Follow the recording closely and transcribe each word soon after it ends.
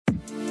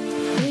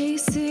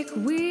Basic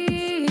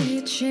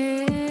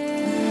witches.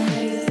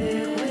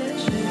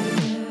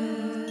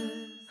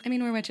 I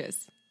mean, we're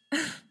witches.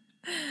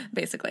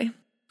 Basically.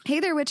 Hey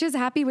there, witches.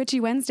 Happy Witchy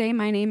Wednesday.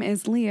 My name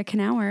is Leah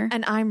Knauer.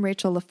 And I'm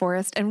Rachel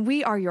LaForest, and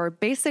we are your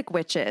basic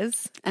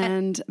witches.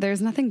 And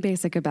there's nothing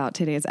basic about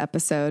today's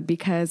episode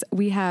because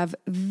we have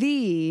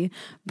the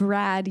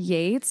Brad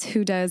Yates,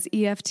 who does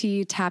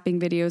EFT tapping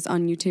videos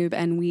on YouTube,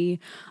 and we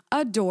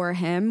adore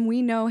him.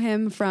 We know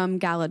him from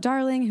Gala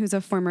Darling, who's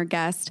a former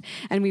guest,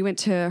 and we went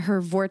to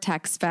her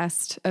Vortex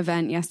Fest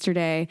event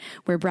yesterday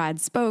where Brad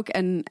spoke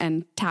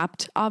and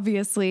tapped,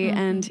 obviously,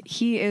 and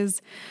he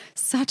is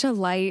such a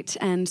light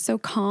and so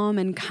calm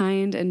and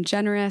kind and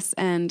generous,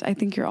 and I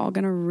think you're all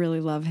going to really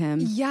love him.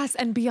 Yes,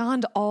 and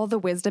beyond all the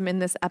wisdom in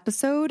this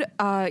episode,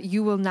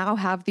 you will now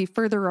have the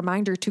further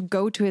reminder to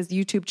go to his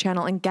YouTube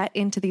channel and get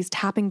into these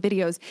tapping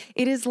videos.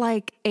 It is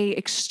like a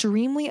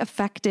extremely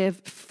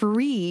effective,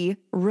 free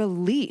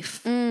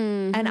relief.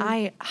 Mm-hmm. And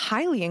I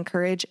highly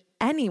encourage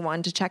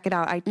anyone to check it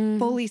out. I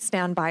fully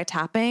stand by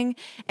tapping,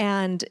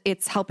 and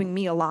it's helping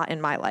me a lot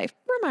in my life.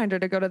 Reminder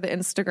to go to the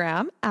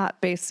Instagram at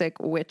Basic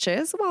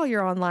Witches while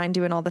you're online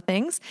doing all the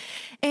things,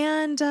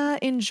 and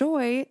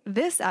enjoy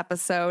this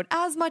episode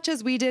as much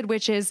as we did,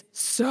 which is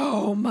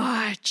so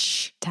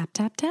much. Tap,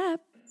 tap,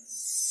 tap.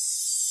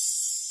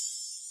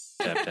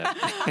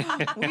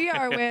 We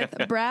are with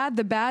Brad,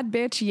 the bad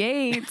bitch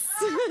Yates.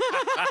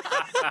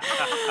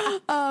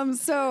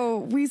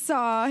 So we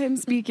saw him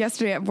speak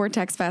yesterday at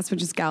Vortex Fest,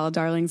 which is Gala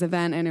Darling's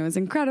event, and it was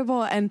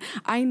incredible. And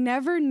I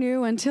never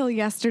knew until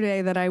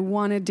yesterday that I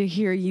wanted to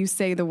hear you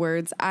say the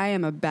words, "I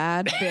am a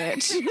bad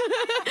bitch,"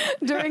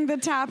 during the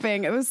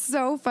tapping. It was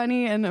so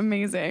funny and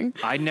amazing.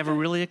 I never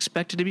really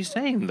expected to be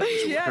saying those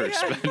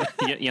words.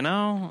 But, you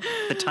know,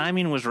 the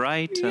timing was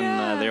right,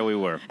 and there we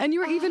were. And you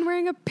were even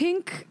wearing a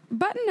pink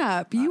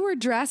button-up. You were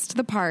dressed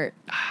the part.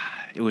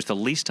 It was the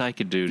least I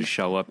could do to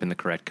show up in the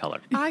correct color.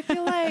 I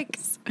feel like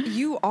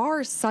you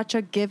are such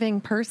a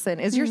giving person.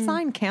 Is your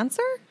sign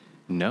Cancer?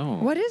 No.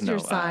 What is your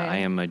sign? I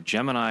am a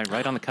Gemini,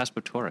 right on the cusp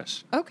of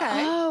Taurus. Okay.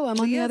 Oh, I'm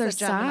on the other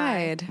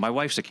side. My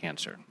wife's a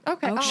Cancer.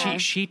 Okay.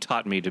 She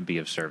taught me to be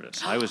of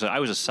service. I was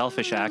a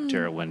selfish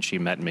actor when she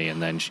met me,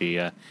 and then she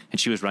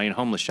was running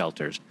homeless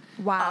shelters.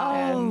 Wow.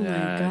 And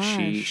my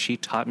gosh. she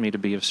taught me to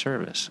be of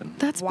service. And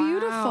That's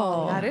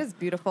beautiful. That is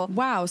beautiful.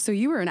 Wow, so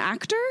you were an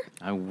actor?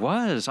 I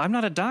was. I'm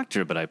not a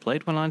doctor, but I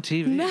played one on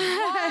TV.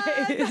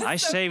 Nice. I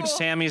saved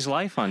Sammy's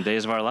life on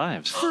Days of Our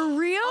Lives. For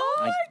real?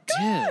 I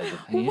did.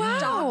 Yeah.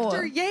 Wow.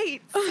 Dr.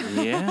 Yates.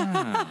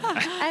 Yeah.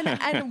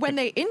 and when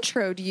they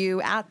introed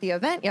you at the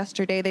event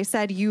yesterday, they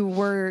said you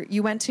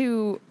went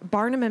to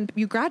Barnum and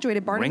you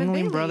graduated Barnum and Ringling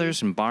Bailey.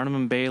 Brothers and Barnum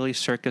and Bailey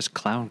Circus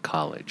Clown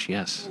College.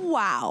 Yes.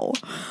 Wow.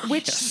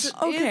 Which is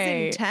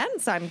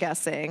intense, I'm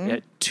guessing. Yeah,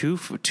 2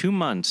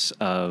 months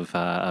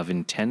of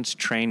intense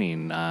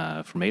training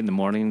from 8 in the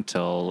morning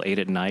till 8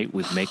 at night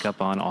with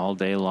makeup on all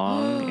day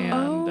long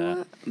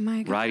and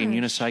my riding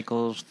gosh.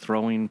 unicycles,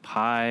 throwing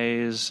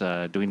pies,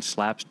 doing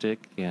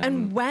slapstick.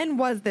 And when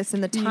was this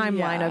in the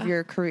timeline of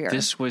your career?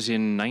 This was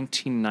in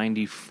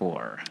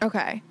 1994.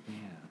 Okay. Yeah.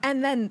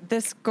 And then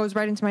this goes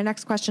right into my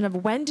next question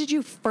of when did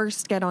you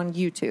first get on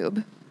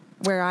YouTube,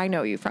 where I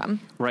know you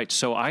from? Right.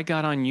 So I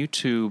got on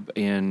YouTube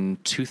in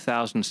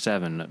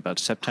 2007, about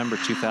September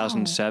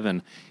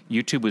 2007.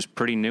 YouTube was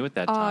pretty new at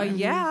that time.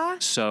 Yeah.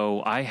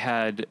 So I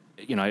had,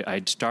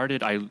 I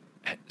started as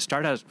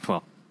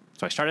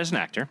an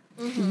actor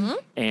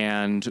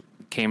and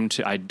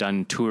I'd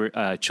done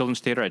children's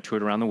theater. I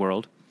toured around the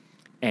world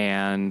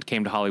and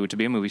came to Hollywood to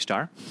be a movie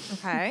star.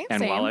 Okay.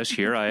 And while I was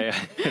here,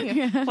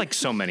 like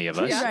so many of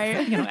us,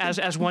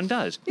 as one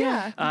does.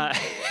 Yeah.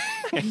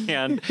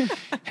 And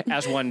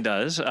as one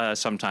does,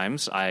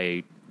 sometimes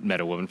I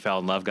met a woman, fell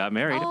in love, got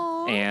married.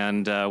 Aww.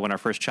 And when our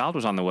first child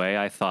was on the way,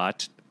 I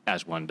thought,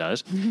 as one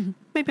does,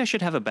 maybe I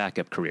should have a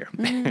backup career.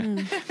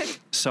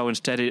 So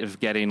instead of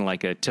getting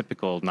like a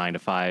typical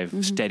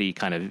 9-to-5 steady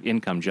kind of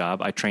income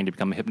job, I trained to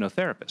become a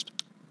hypnotherapist.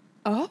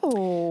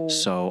 Oh.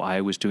 So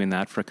I was doing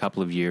that for a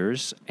couple of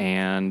years.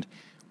 And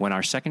when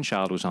our second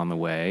child was on the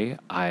way,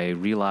 I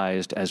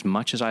realized as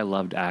much as I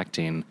loved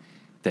acting,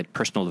 that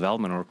personal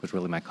development work was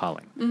really my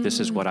calling.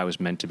 This is what I was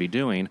meant to be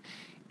doing.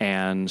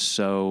 And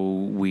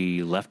so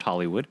we left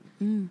Hollywood,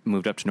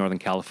 moved up to Northern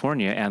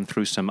California, and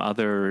through some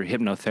other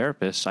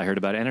hypnotherapists, I heard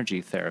about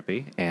energy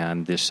therapy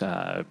and this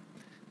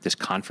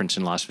conference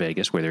in Las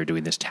Vegas where they were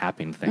doing this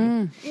tapping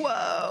thing.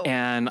 Whoa.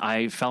 And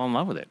I fell in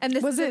love with it. And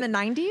this was in the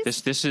 90s?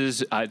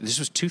 This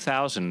was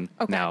 2000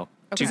 now.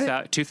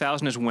 Okay.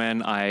 2000 is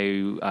when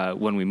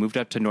when we moved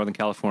up to Northern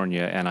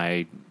California and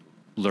I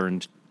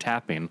learned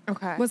tapping.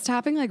 Okay. Was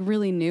tapping like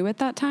really new at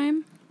that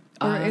time?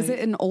 Or is it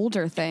an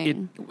older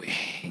thing?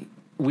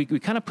 We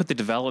kind of put the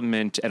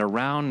development at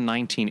around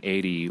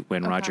 1980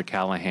 when Roger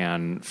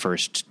Callahan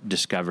first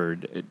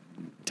discovered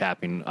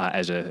tapping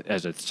as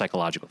a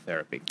psychological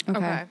therapy.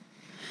 Okay.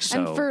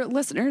 So, and for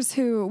listeners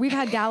who, we've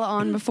had Gala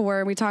on before,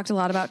 and we talked a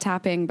lot about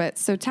tapping, but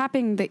so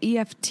tapping, the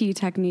EFT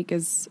technique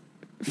is,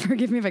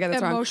 forgive me if I got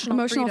this wrong,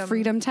 emotional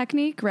freedom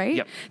technique, right?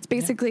 Yep. It's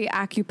basically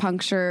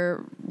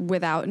acupuncture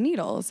without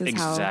needles, is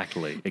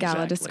Exactly, how Gala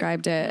exactly.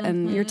 described it.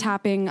 And you're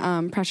tapping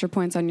pressure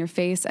points on your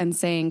face and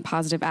saying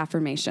positive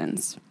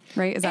affirmations,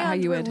 right? Is that how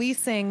you would?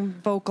 releasing,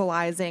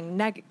 vocalizing,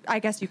 I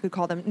guess you could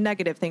call them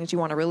negative things you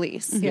want to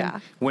release. Yeah.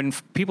 When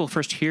people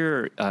first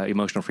hear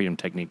emotional freedom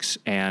techniques,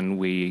 and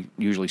we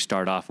usually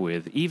start off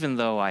with, even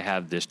though I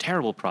have this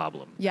terrible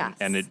problem, Yes.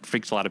 and it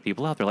freaks a lot of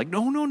people out. They're like,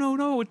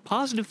 no, it's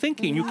positive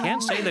thinking. You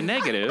can't say the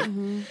negative.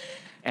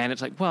 And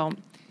it's like, well,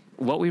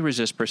 what we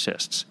resist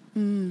persists.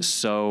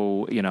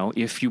 So,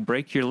 if you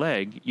break your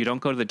leg, you don't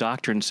go to the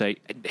doctor and say,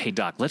 hey,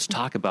 doc, let's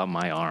talk about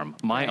my arm.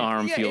 My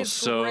arm Yeah, feels it's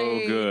so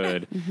great.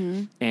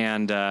 good.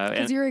 And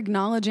Because you're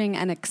acknowledging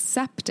and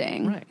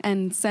accepting Right.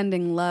 and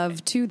sending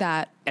love to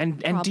that and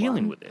problem.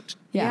 dealing with it.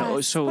 Yeah.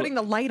 Yes, So putting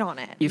the light on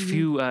it. if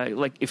you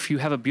if you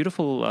have a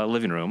beautiful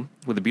living room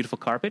with a beautiful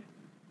carpet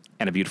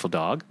and a beautiful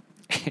dog,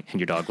 and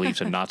your dog leaves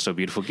a not so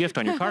beautiful gift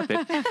on your carpet,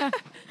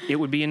 it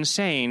would be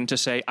insane to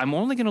say, I'm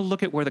only going to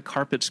look at where the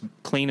carpet's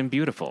clean and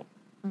beautiful.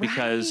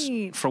 Because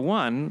Right. for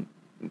one,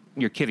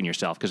 you're kidding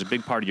yourself, because a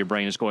big part of your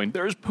brain is going,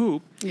 there's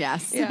poop.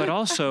 Yes. Yeah. But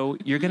also,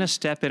 you're going to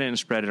step in it and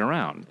spread it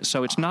around.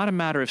 So it's not a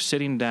matter of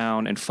sitting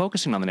down and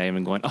focusing on the name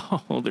and going,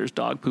 oh, there's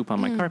dog poop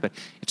on my carpet.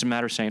 It's a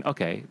matter of saying,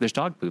 okay, there's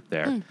dog poop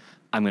there.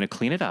 I'm going to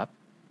clean it up.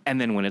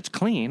 And then when it's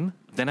clean,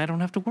 then I don't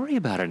have to worry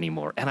about it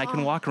anymore. And I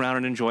can walk around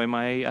and enjoy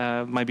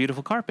my my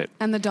beautiful carpet.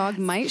 And the dog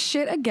might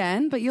shit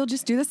again, but you'll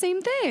just do the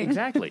same thing.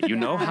 Exactly. You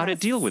know how to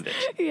deal with it.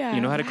 Yeah. You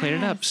know how to clean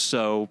it up.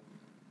 So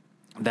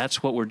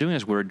that's what we're doing,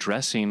 is we're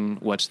addressing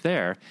what's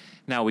there.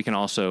 Now, we can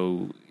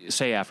also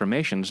say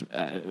affirmations,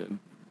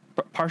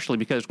 partially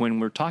because when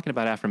we're talking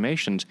about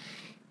affirmations,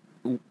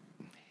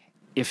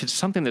 if it's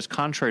something that's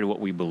contrary to what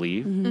we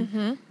believe,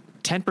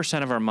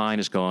 10% of our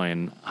mind is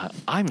going,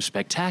 I'm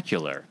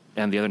spectacular.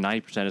 And the other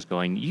 90% is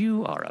going,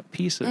 you are a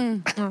piece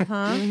of...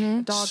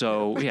 Dog.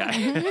 So, yeah,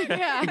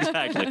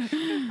 exactly.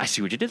 I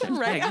see what you did there.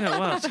 Right. Yeah,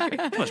 well,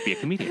 you must be a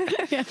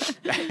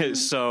comedian.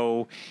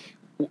 So,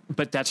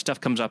 but that stuff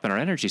comes up in our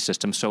energy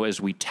system. So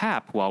as we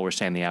tap while we're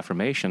saying the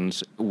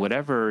affirmations,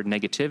 whatever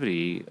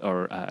negativity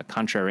or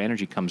contrary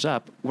energy comes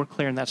up, we're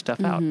clearing that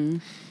stuff out.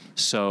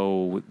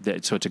 So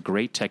it's a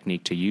great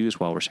technique to use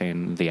while we're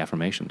saying the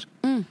affirmations.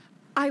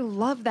 I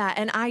love that.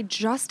 And I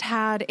just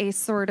had a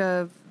sort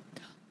of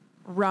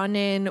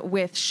run-in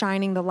with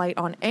shining the light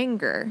on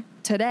anger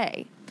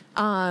today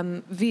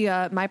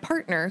via my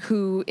partner,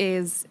 who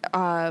is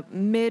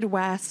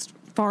Midwest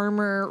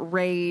farmer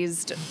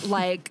raised,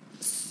 like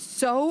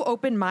so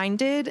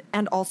open-minded,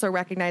 and also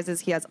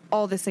recognizes he has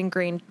all this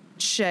ingrained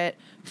shit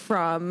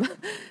from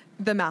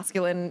the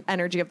masculine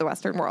energy of the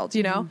Western world,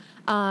 you know?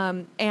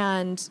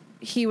 And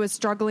he was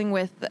struggling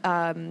with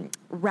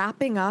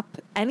wrapping up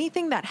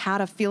anything that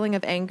had a feeling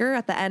of anger.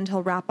 At the end,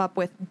 he'll wrap up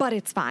with, but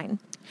it's fine,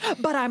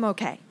 but I'm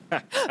okay,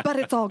 but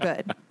it's all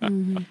good.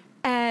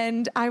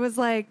 And I was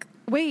like,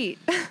 wait,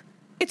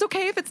 it's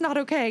okay if it's not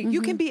okay.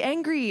 You can be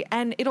angry,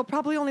 and it'll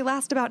probably only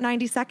last about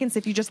 90 seconds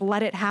if you just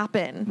let it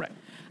happen. Right.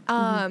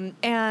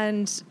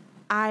 And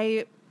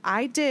I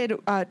did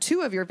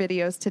 2 of your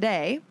videos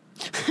today.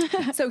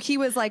 So he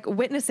was like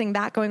witnessing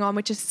that going on,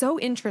 which is so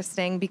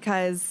interesting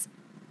because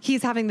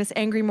he's having this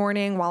angry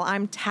morning while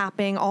I'm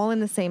tapping, all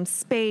in the same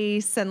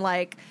space. And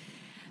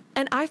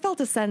I felt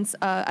a sense,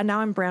 and now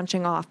I'm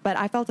branching off, but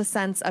I felt a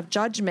sense of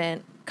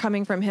judgment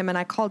coming from him, and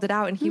I called it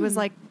out, and he was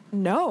like,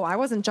 no, I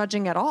wasn't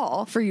judging at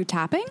all. For you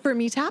tapping? For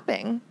me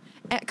tapping.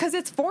 Because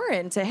it's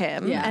foreign to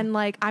him. Yeah. And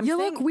I'm You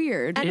saying, look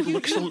weird. and It you-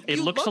 looks you a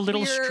look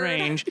little weird.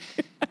 strange.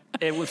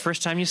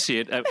 First time you see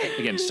it,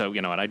 again, so,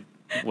 and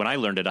when I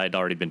learned it, I'd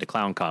already been to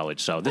clown college,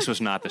 so this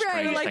was not the Right,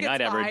 strangest like thing it's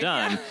I'd ever fine,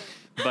 done.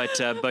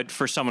 But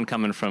for someone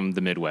coming from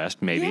the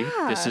Midwest, maybe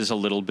Yeah. this is a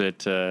little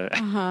bit.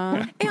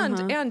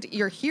 And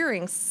you're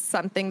hearing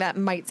something that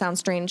might sound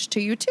strange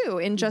to you too.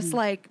 And just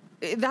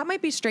that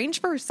might be strange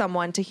for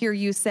someone to hear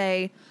you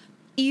say,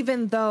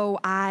 even though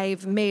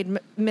I've made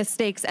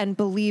mistakes and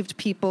believed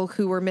people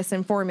who were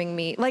misinforming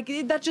me,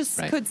 that just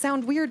Right. could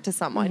sound weird to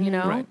someone, you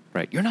know?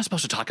 Right. You're not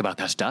supposed to talk about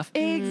that stuff.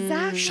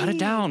 Exactly. Shut it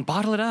down.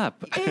 Bottle it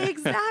up.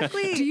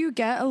 Exactly. Do you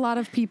get a lot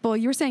of people,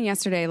 you were saying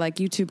yesterday, like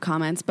YouTube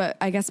comments, but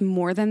I guess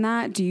more than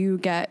that, do you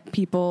get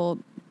people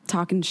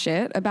talking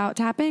shit about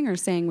tapping or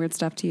saying weird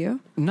stuff to you?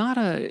 Not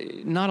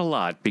a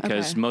lot,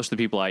 because Okay. most of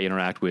the people I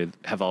interact with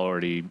have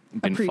already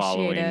been Appreciate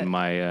following it.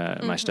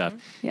 my stuff.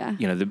 Yeah.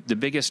 The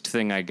biggest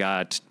thing I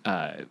got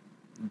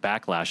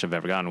backlash I've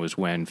ever gotten was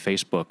when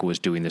Facebook was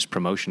doing this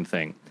promotion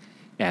thing,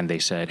 and they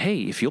said,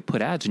 "Hey, if you'll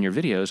put ads in your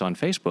videos on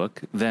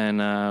Facebook, then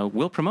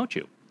we'll promote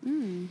you."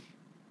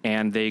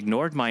 And they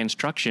ignored my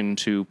instruction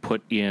to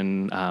put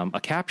in a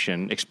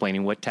caption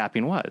explaining what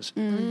tapping was.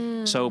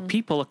 So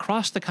people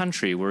across the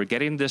country were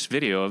getting this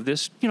video of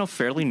this,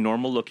 fairly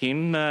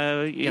normal-looking,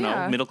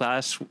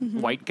 middle-class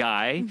white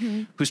guy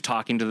who's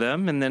talking to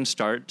them, and then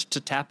starts to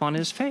tap on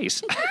his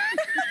face.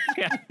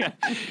 Yeah.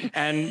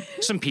 And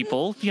some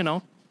people,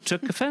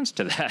 took offense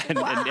to that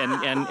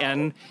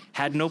and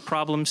had no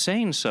problem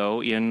saying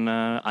so in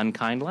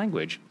unkind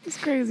language. It's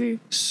crazy.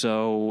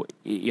 So,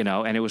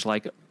 and it was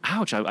like,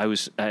 ouch. I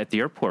was at the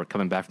airport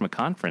coming back from a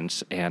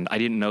conference, and I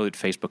didn't know that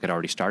Facebook had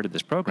already started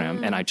this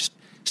program, and I just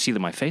see that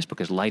my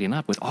Facebook is lighting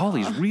up with all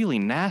these really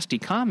nasty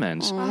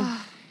comments.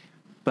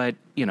 But,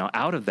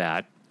 out of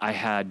that, I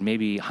had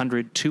maybe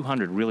 100,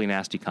 200 really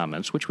nasty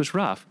comments, which was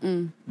rough,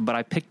 but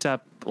I picked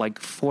up like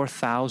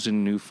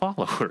 4,000 new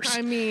followers.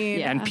 I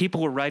mean, and people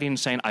were writing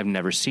saying, I've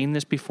never seen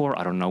this before.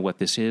 I don't know what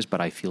this is,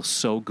 but I feel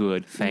so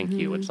good. Thank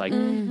you. It's like,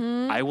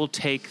 I will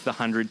take the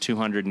 100,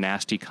 200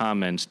 nasty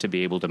comments to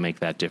be able to make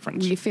that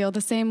difference. We feel the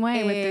same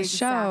way with this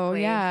show.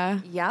 Yeah.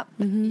 Yep.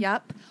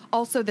 Yep.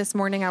 Also, this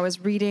morning I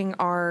was reading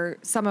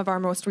some of our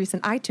most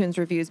recent iTunes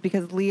reviews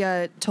because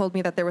Leah told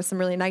me that there was some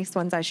really nice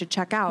ones I should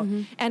check out.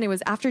 And it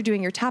was after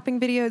doing your tapping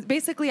videos.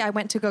 Basically, I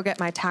went to go get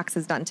my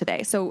taxes done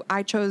today. So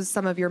I chose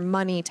some of your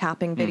money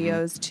tapping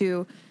videos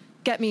to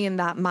get me in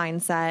that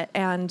mindset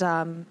and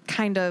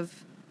kind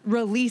of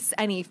release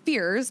any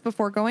fears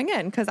before going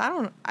in. Because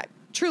I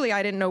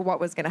didn't know what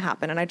was going to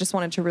happen. And I just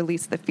wanted to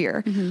release the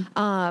fear.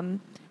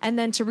 And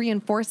then to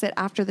reinforce it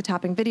after the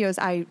tapping videos,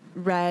 I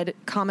read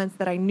comments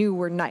that I knew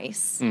were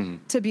nice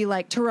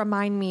to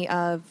remind me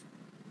of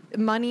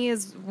money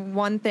is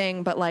one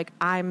thing, but like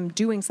I'm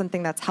doing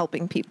something that's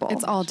helping people.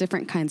 It's all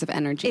different kinds of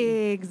energy.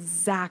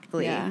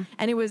 Exactly. Yeah.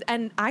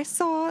 And I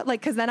saw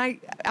because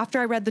then after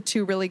I read the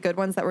two really good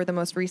ones that were the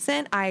most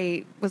recent,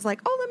 I was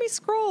like, oh, let me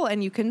scroll.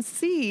 And you can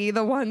see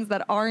the ones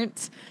that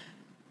aren't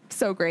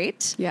so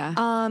great. Yeah.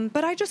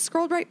 But I just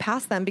scrolled right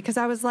past them because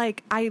I was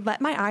like, I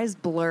let my eyes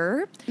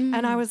blur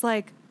and I was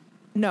like,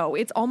 no,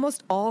 it's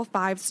almost all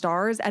 5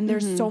 stars. And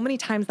there's so many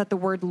times that the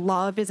word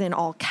love is in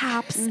all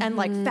caps and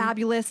like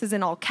fabulous is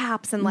in all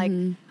caps. And like,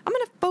 I'm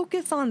going to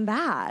focus on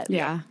that.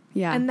 Yeah.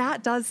 Yeah. And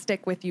that does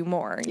stick with you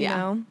more, you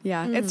know?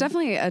 Yeah. It's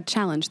definitely a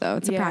challenge, though.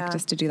 It's a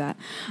practice to do that.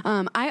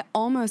 I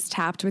almost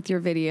tapped with your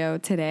video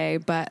today,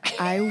 but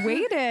I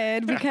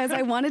waited because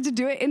I wanted to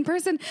do it in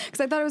person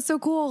because I thought it was so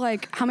cool.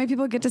 Like, how many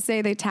people get to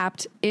say they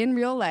tapped in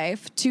real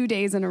life 2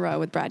 days in a row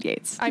with Brad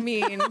Yates? I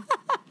mean,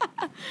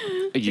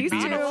 you'd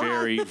be in a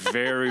very,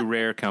 very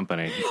rare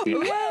company.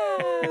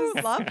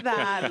 yes, love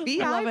that. VIP.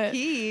 Love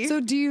it. So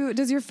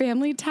does your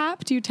family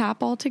tap? Do you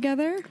tap all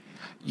together?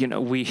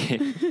 We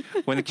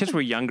when the kids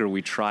were younger,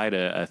 we tried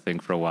a thing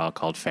for a while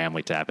called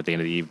Family Tap at the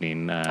end of the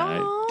evening.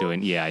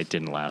 It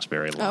didn't last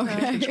very long.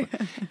 Okay.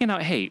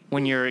 Hey,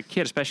 when you're a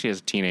kid, especially as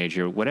a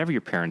teenager, whatever your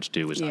parents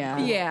do is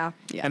uncool. Yeah.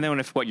 And then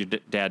if what your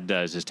dad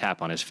does is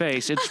tap on his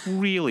face, it's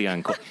really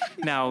uncool.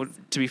 Now,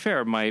 to be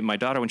fair, my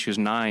daughter, when she was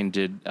 9,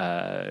 did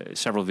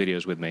several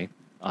videos with me.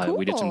 Cool.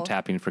 We did some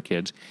tapping for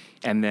kids.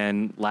 And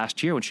then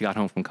last year, when she got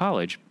home from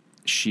college,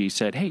 she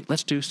said, hey,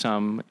 let's do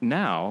some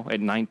now at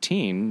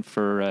 19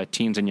 for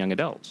teens and young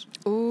adults.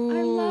 Ooh.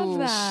 I love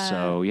that.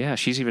 So, yeah,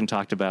 she's even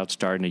talked about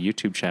starting a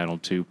YouTube channel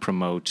to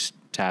promote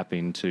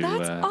tapping to...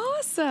 That's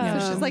awesome.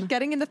 So she's like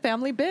getting in the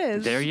family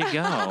biz. There you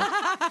go.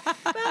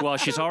 Well,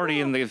 she's already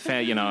in the...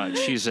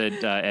 she's at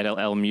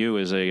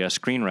LMU as a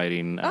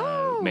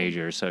screenwriting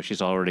major, so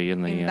she's already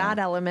in the... in that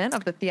element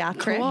of the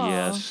theatrics. Cool.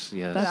 Yes.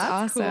 That's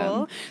awesome.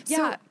 Cool.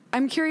 Yeah. So,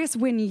 I'm curious,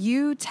 when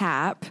you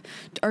tap,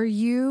 do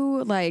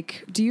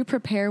you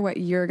prepare what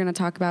you're going to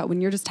talk about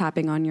when you're just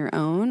tapping on your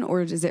own,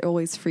 or is it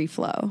always free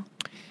flow?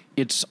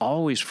 It's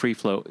always free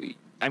flow.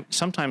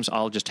 Sometimes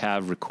I'll just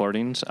have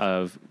recordings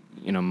of,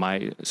 some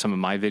of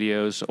my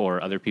videos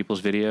or other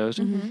people's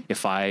videos.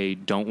 If I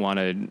don't want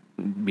to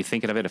be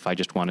thinking of it, if I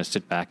just want to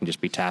sit back and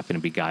just be tapping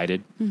and be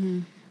guided.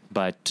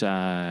 But,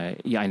 I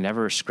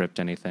never script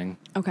anything.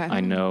 Okay.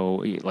 I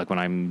know, like when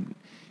I'm...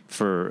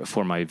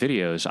 For my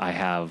videos, I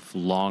have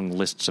long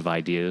lists of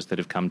ideas that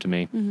have come to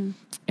me,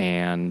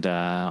 and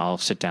I'll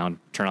sit down,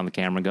 turn on the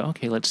camera, and go,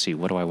 okay, let's see,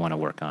 what do I want to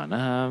work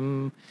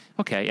on?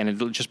 Okay, and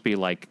it'll just be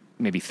like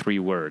maybe 3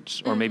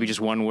 words, or maybe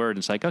just 1 word.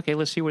 It's like, okay,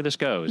 let's see where this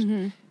goes,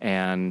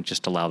 and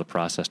just allow the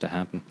process to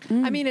happen.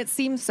 I mean, it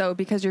seems so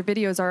because your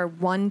videos are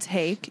one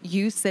take,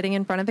 you sitting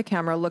in front of the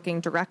camera, looking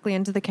directly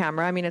into the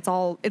camera. I mean,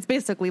 it's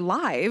basically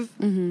live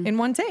in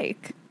one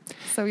take.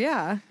 So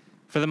yeah,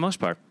 for the most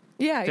part.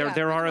 Yeah,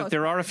 there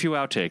are a few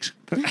outtakes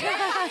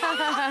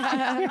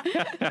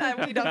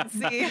that we don't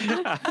see.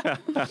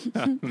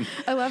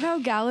 I love how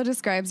Gala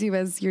describes you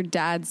as your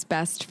dad's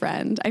best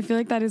friend. I feel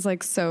like that is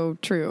like so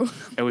true.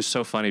 It was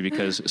so funny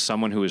because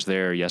someone who was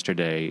there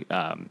yesterday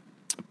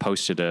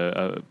posted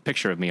a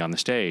picture of me on the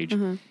stage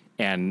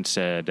and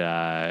said,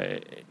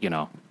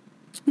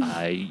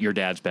 your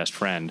dad's best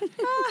friend.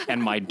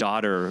 And my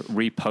daughter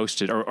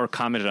reposted or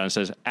commented on it and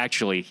says,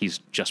 actually, he's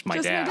just my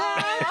dad.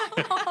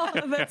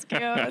 Oh, that's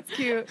cute. That's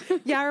cute.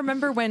 Yeah, I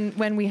remember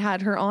when we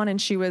had her on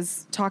and she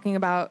was talking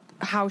about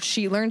how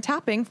she learned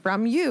tapping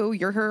from you.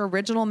 You're her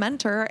original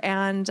mentor.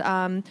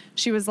 And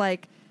she was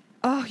like,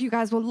 oh, you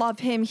guys will love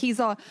him. He's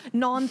a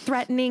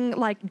non-threatening,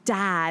 like,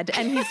 dad.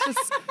 And he's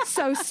just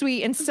so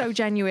sweet and so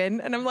genuine.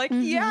 And I'm like,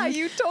 yeah,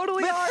 you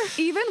totally are.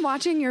 Even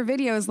watching your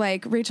videos,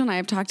 like Rachel and I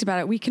have talked about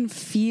it, we can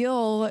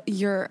feel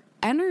your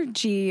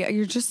energy.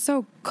 You're just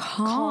so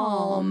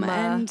calm.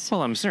 And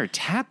Well, I'm sort of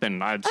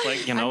tapping. It's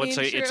like, you know, I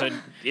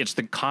mean, it's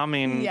the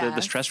calming, the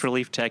Yes. stress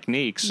relief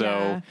technique. So,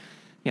 Yeah.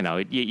 you know,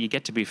 you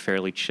get to be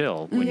fairly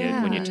chill when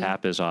you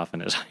tap as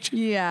often as I do.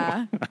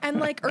 yeah. And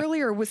like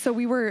earlier, so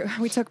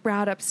we took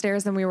Brad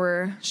upstairs and we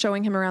were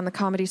showing him around the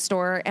Comedy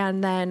Store,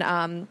 and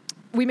then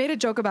we made a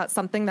joke about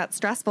something that's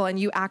stressful, and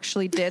you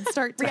actually did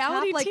start to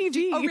Reality tap, like,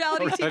 TV. Oh,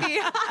 reality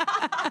TV.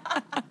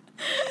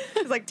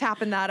 He's like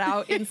tapping that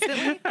out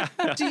instantly.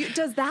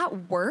 Does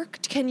that work?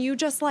 Can you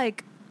just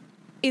like?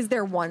 Is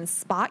there one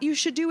spot you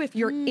should do if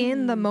you're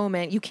in the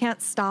moment? You can't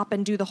stop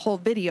and do the whole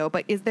video,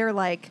 but is there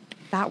like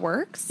that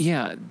works?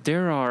 Yeah,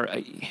 there are.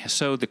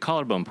 So the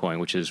collarbone point,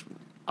 which is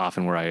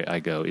often where I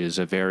go, is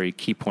a very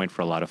key point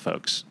for a lot of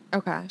folks.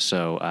 Okay.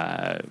 So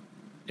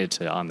it's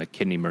on the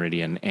kidney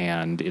meridian,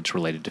 and it's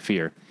related to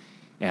fear.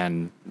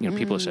 And you know,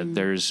 people have said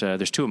there's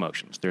two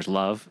emotions: there's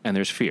love and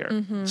there's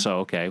fear. So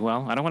okay,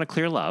 well, I don't want to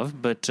clear love,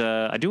 but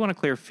I do want to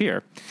clear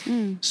fear.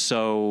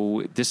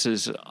 So this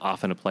is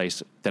often a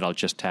place that I'll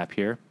just tap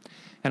here,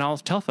 and I'll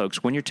tell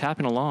folks when you're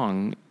tapping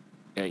along,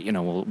 you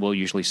know, we'll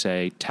usually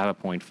say tap a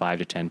point 5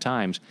 to 10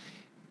 times,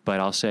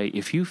 but I'll say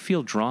if you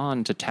feel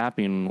drawn to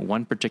tapping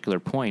one particular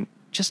point,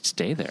 just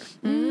stay there.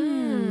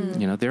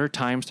 You know, there are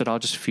times that I'll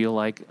just feel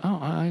like, oh,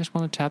 I just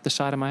want to tap the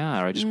side of my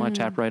eye, or I just want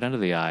to tap right under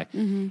the eye.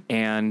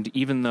 And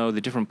even though the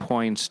different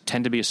points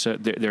tend to be,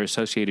 they're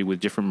associated with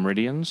different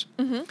meridians.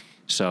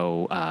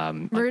 So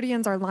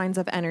Meridians are lines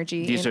of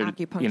energy These in are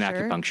acupuncture. in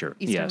acupuncture,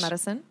 Eastern yes.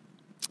 medicine.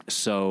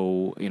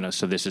 So, you know,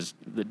 so this is,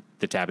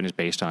 the tapping is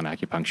based on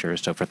acupuncture.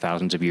 So for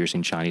thousands of years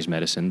in Chinese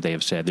medicine, they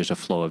have said there's a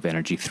flow of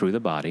energy through the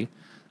body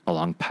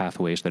along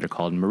pathways that are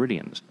called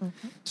meridians.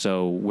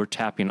 So we're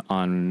tapping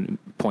on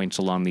points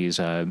along these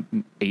 8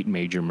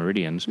 major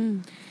meridians.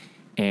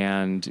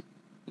 And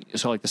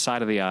so like the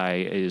side of the eye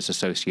is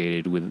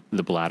associated with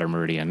the bladder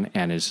meridian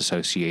and is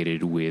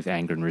associated with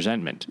anger and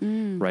resentment.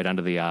 Right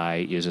under the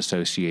eye is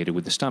associated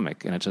with the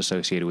stomach, and it's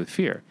associated with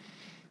fear.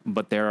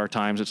 But there are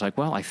times it's like,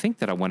 well, I think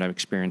that what I'm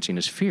experiencing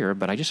is fear,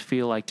 but I just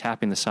feel like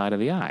tapping the side of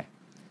the eye.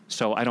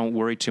 So I don't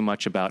worry too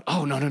much about,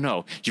 oh,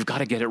 no, you've got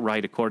to get it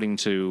right according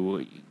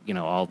to, you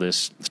know, all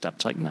this stuff.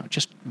 It's like, no,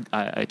 just,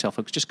 I tell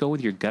folks, just go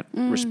with your gut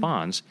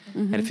response.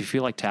 And if you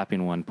feel like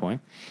tapping one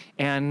point,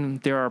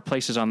 and there are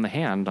places on the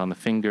hand, on the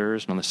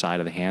fingers, and on the side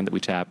of the hand that we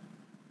tap.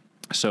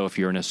 So if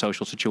you're in a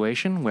social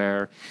situation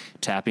where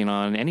tapping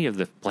on any of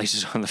the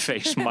places on the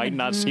face might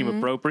not seem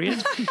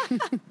appropriate,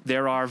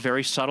 there are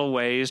very subtle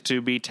ways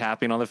to be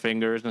tapping on the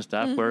fingers and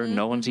stuff where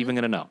no one's even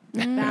going to know.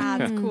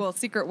 That's cool.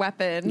 Secret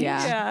weapon.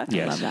 Yeah.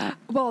 Yes. I love that.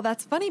 Well,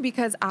 that's funny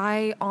because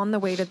I, on the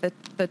way to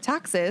the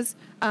taxes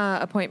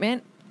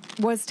appointment,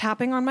 was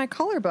tapping on my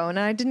collarbone, and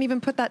I didn't even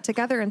put that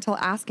together until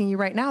asking you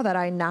right now that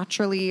I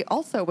naturally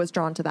also was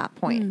drawn to that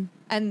point.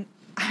 And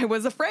I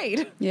was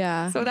afraid.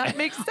 Yeah. So that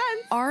makes sense.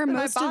 Are my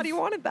most body of,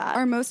 wanted that.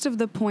 Are most of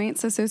the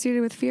points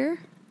associated with fear?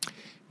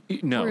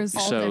 No, Or is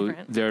all so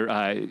different?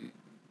 there.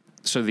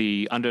 So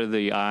the under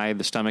the eye,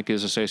 the stomach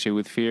is associated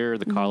with fear.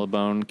 The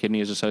collarbone,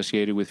 kidney is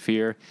associated with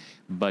fear,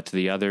 but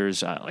the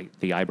others, like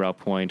the eyebrow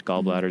point,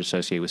 gallbladder, is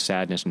associated with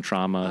sadness and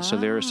trauma. So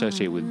they're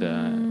associated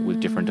with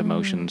different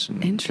emotions.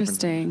 And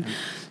Interesting.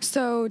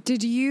 So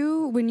did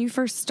you, when you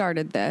first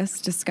started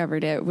this,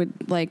 discovered it,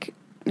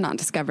 not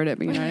discovered it,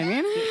 but you know what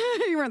I mean?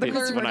 You weren't the Yes,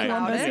 Christopher when I-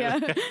 Columbus,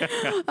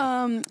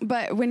 yeah.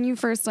 But when you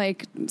first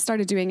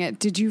started doing it,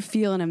 did you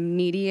feel an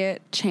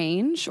immediate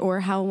change, or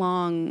how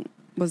long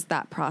was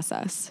that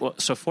process? Well,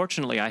 so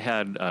fortunately, I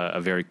had a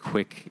very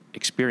quick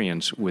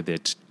experience with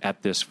it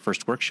at this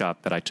first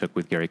workshop that I took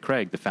with Gary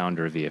Craig, the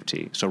founder of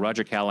EFT. So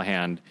Roger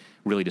Callahan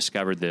really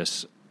discovered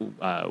this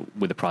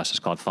with a process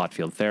called thought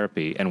field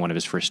therapy, and one of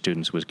his first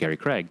students was Gary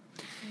Craig.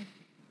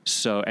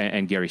 So,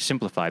 and Gary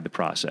simplified the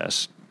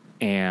process,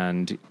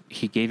 and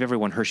he gave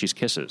everyone Hershey's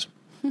Kisses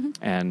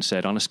and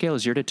said, on a scale of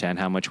 0 to 10,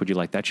 how much would you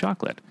like that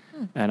chocolate?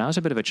 And I was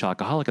a bit of a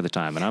chocoholic at the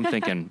time, and I'm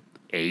thinking,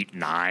 8,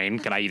 9,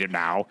 can I eat it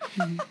now?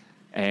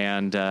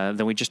 And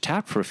then we just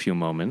tapped for a few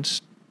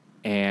moments,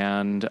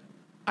 and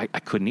I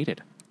couldn't eat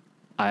it.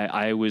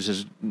 I was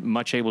as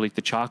much able to eat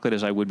the chocolate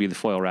as I would be the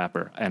foil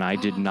wrapper, and I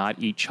did not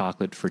eat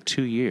chocolate for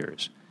 2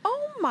 years.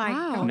 Oh my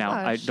Wow. gosh.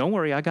 Now, don't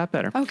worry, I got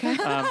better. Okay.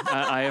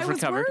 I have was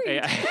recovered.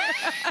 worried.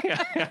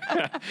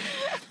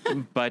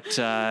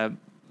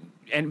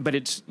 But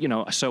it's,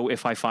 so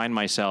if I find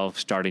myself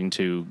starting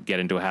to get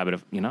into a habit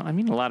of, I'm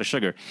eating a lot of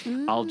sugar,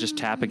 I'll just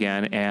tap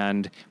again.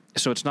 And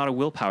so it's not a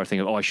willpower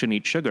thing of, I shouldn't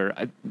eat sugar.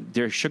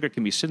 Sugar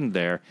can be sitting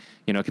there,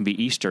 it can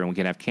be Easter and we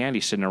can have candy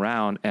sitting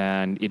around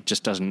and it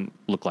just doesn't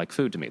look like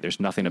food to me. There's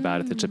nothing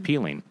about it that's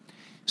appealing.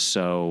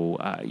 So,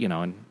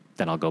 and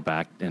then I'll go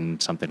back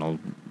and something will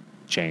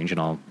change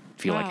and I'll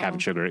feel like having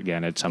sugar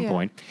again at some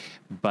point.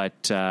 But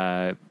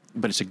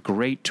it's a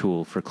great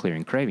tool for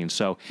clearing cravings.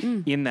 So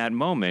in that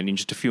moment, in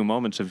just a few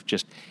moments of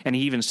and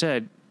he even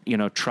said,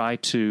 try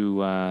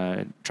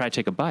to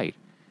take a bite.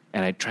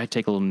 And I tried to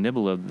take a little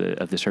nibble of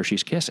this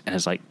Hershey's Kiss, and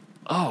it's like,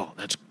 oh,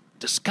 that's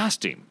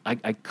disgusting.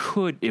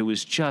 It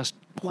was just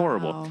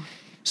horrible. Wow.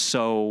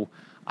 So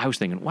I was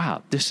thinking,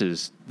 wow, this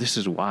is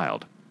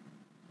wild.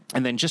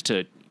 And then just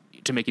to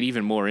make it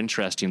even more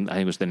interesting, I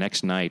think it was the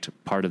next night,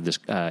 part of this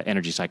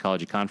energy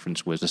psychology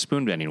conference was a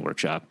spoon bending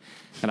workshop.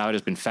 And I would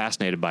have been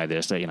fascinated by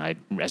this.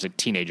 As a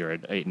teenager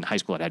in high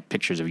school, I'd had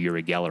pictures of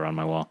Uri Geller on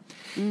my wall.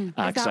 Is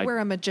that where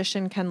a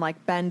magician can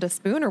like bend a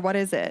spoon, or what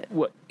is it?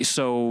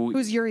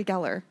 Who's Uri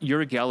Geller?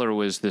 Uri Geller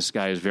was this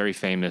guy who's very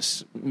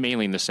famous,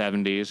 mainly in the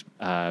 70s,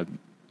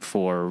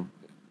 for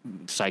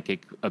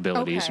psychic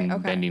abilities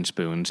and bending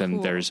spoons.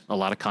 And there's a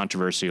lot of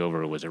controversy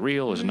over, was it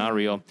real, was it not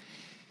real?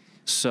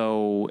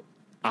 So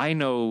I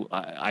know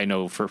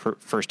for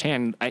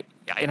firsthand, and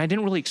I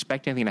didn't really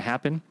expect anything to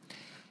happen,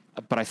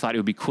 but I thought it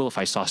would be cool if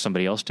I saw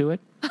somebody else do it.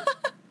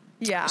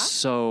 Yeah.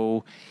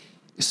 So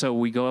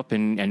we go up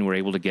and we're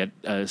able to get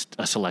a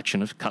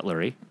selection of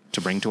cutlery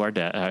to bring to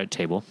our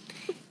table.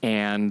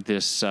 And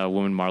this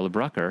woman, Marla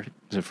Brucker,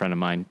 who's a friend of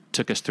mine,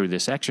 took us through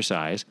this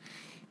exercise.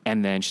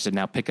 And then she said,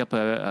 now pick up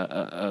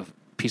a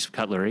piece of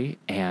cutlery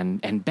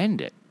and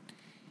bend it.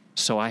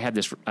 So I had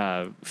this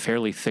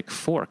fairly thick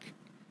fork.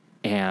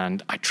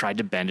 And I tried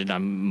to bend it.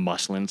 I'm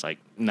muscling. It's like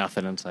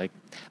nothing. It's like,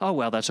 oh,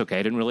 well, that's okay.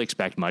 I didn't really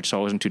expect much, so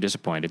I wasn't too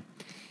disappointed.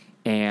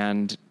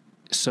 And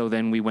so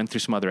then we went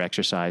through some other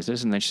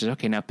exercises. And then she said,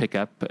 okay, now pick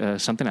up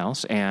something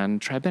else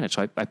and try to bend it.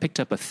 So I picked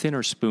up a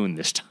thinner spoon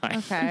this time.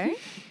 Okay.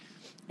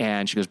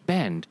 And she goes,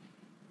 bend.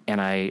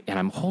 And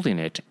I'm holding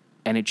it,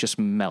 and it just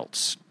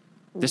melts.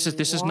 This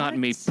is not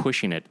me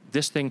pushing it.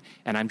 This thing,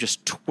 and I'm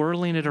just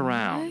twirling it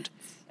around.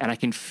 And I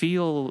can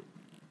feel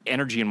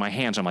energy in my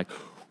hands. I'm like,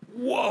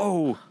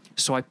 whoa.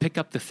 So I pick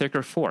up the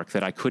thicker fork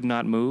that I could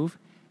not move,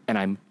 and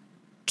I'm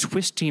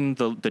twisting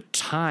the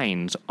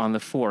tines on the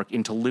fork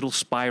into little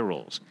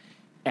spirals.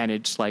 And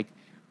it's like,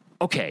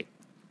 okay,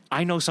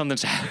 I know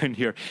something's happened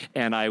here.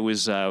 And I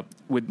was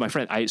with my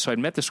friend. So I'd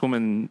met this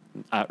woman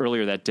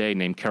earlier that day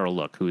named Carol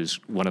Look, who is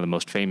one of the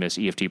most famous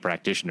EFT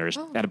practitioners.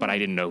 But I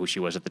didn't know who she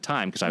was at the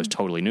time because I was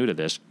totally new to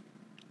this.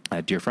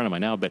 A dear friend of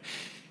mine now. But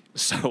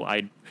so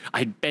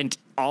I bent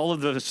all of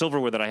the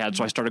silverware that I had,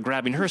 so I started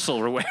grabbing her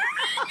silverware.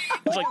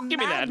 I was like, give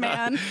me that.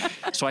 Man.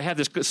 So I have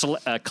this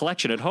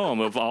collection at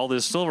home of all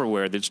this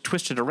silverware that's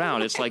twisted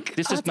around. It's like,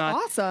 this is not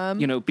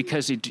awesome.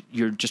 Because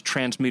you're just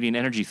transmuting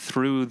energy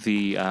through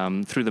the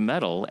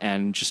metal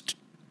and just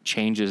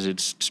changes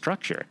its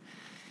structure.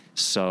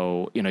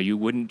 So, you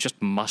wouldn't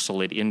just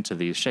muscle it into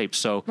these shapes.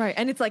 So right,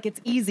 and it's like it's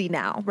easy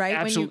now, right?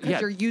 Absolutely,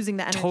 because you're using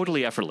the energy.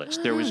 Totally effortless.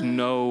 There was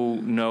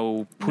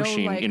no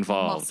pushing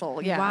involved.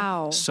 Muscle, yeah.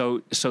 Wow.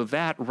 So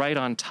that right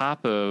on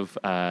top of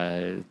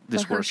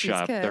this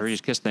workshop, the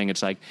Hershey's Kiss thing,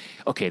 it's like,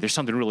 okay, there's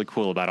something really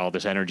cool about all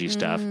this energy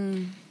stuff.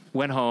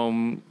 Went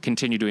home,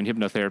 continued doing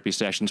hypnotherapy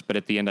sessions, but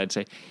at the end I'd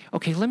say,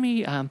 okay, let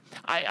me,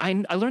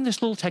 I learned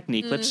this little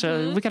technique. Let's,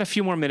 we got a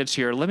few more minutes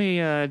here. Let me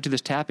do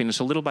this tapping. And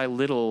so little by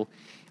little,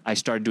 I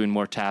started doing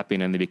more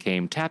tapping, and they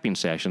became tapping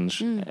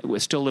sessions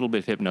with still a little bit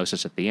of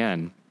hypnosis at the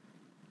end.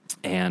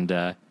 And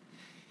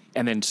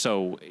then,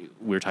 so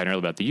we were talking earlier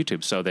about the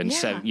YouTube. So then,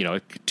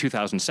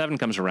 2007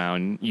 comes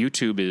around.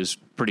 YouTube is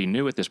pretty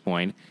new at this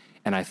point.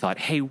 And I thought,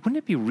 hey, wouldn't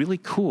it be really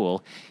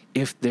cool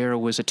if there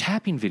was a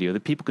tapping video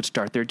that people could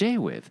start their day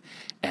with?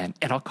 And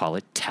I'll call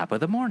it Tap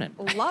of the Morning.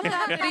 Love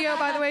that video,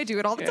 by the way. Do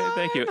it all the time.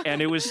 Thank you.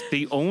 And it was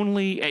the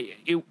only,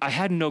 I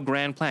had no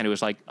grand plan. It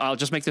was like, I'll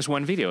just make this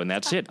one video, and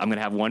that's it. I'm going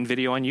to have one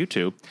video on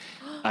YouTube.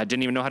 I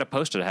didn't even know how to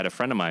post it. I had a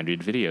friend of mine who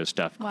did video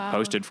stuff,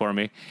 posted for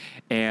me.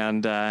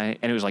 And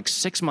it was like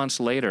 6 months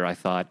later, I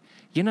thought,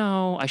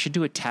 I should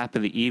do a tap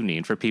of the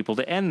evening for people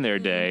to end their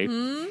day.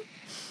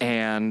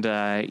 And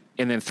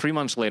then 3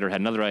 months later,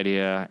 had another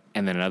idea,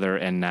 and then another,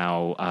 and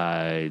now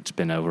it's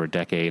been over a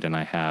decade, and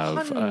I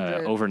have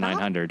over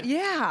 900.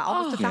 Yeah,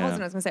 almost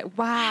 1,000. I was going to say,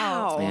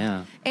 wow.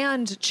 Yeah.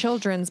 And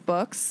children's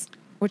books,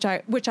 which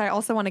I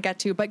also want to get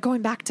to, but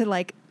going back to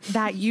like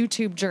that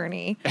YouTube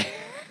journey.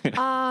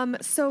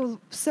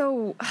 So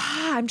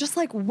I'm just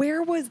like,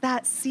 where was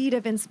that seed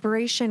of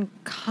inspiration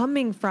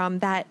coming from?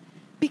 That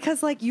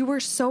because like you were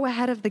so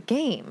ahead of the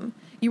game.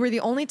 You were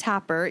the only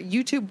tapper.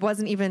 YouTube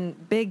wasn't even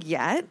big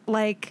yet,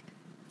 like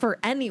for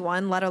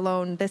anyone, let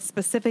alone this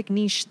specific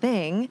niche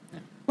thing. Yeah.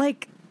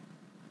 Like,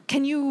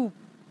 can you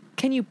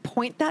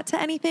point that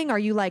to anything? Are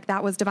you like,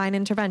 that was divine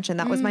intervention?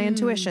 That was my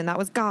intuition. That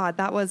was God.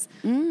 That was,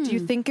 do you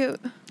think it...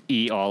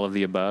 All of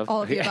the above.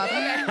 All of the above.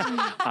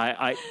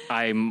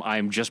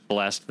 I'm just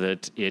blessed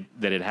that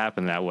it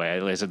happened that way.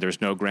 Like I said, there's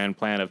no grand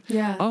plan of,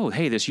 oh,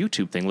 hey, this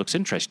YouTube thing looks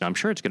interesting. I'm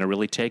sure it's going to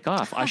really take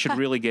off. I should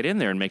really get in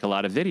there and make a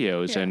lot of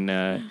videos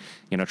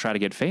and try to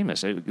get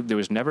famous. It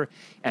was never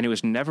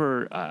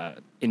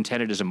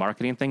intended as a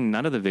marketing thing.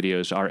 None of the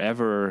videos are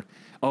ever,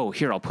 oh,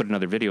 here, I'll put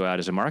another video out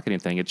as a marketing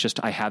thing. It's just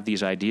I have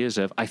these ideas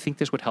of, I think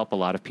this would help a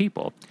lot of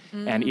people.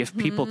 And if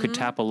people could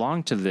tap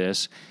along to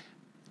this,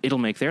 it'll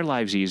make their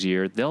lives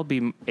easier. They'll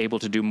be able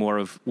to do more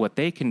of what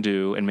they can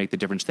do and make the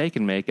difference they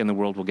can make, and the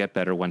world will get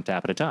better one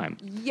tap at a time.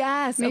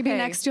 Yes. Maybe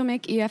next you'll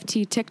make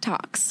EFT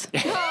TikToks.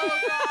 Oh,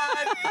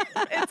 God.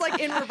 It's like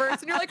in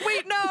reverse, and you're like,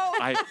 wait, no.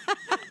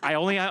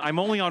 I'm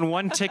only on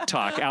one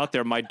TikTok out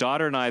there. My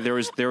daughter and I, there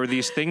were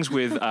these things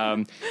with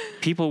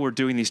people were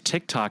doing these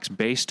TikToks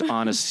based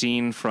on a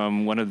scene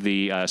from one of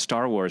the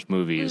Star Wars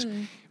movies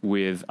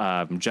with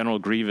General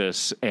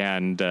Grievous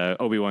and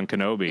Obi-Wan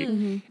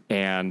Kenobi,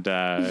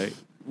 and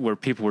where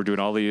people were doing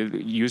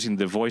using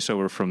the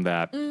voiceover from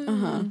that,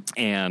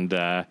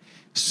 and.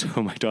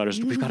 So my daughter's,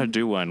 we've got to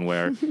do one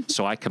where,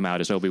 so I come out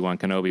as Obi-Wan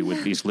Kenobi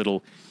with these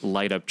little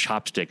light up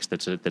chopsticks.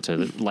 That's a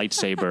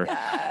lightsaber.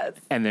 Yes.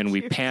 And then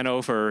we pan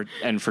over,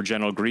 and for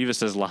General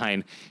Grievous's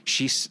line,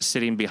 she's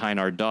sitting behind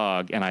our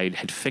dog, and I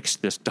had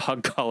fixed this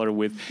dog collar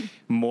with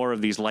more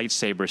of these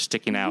lightsabers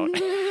sticking out.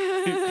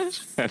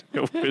 And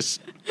it was,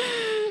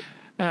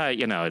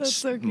 it's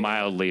so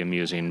mildly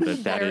amusing,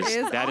 but that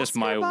is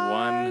my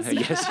one.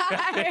 Yes,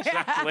 exactly.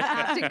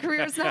 Acting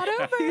career's not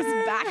over. He's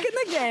back in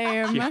the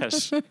game.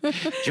 Yes,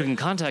 you can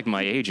contact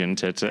my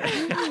agent at.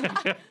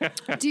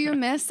 Do you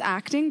miss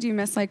acting? Do you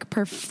miss like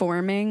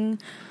performing?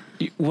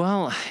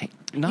 Well,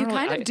 you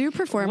kind of do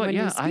perform when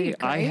you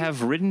speak, I right?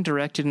 have written,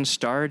 directed, and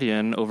starred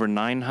in over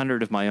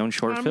 900 of my own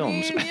short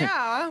films.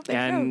 Yeah.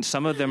 And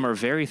some of them are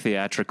very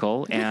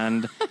theatrical,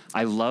 and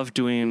I love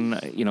doing,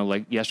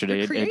 like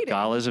yesterday at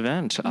Gala's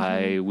event,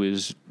 I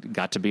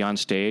got to be on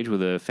stage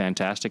with a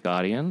fantastic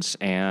audience,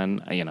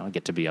 and, I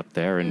get to be up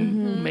there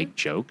and make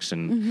jokes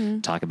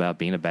and talk about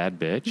being a bad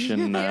bitch,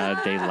 and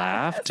they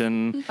laughed.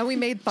 And we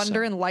made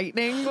thunder and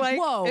lightning. Like,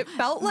 whoa. It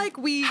felt like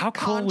we How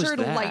cool was conjured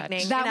that?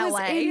 lightning That in was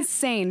LA.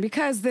 insane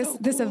because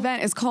this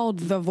event is called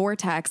The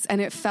Vortex,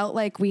 and it felt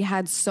like we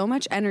had so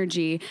much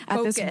energy.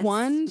 At this Focus.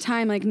 one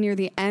time, like near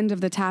the end of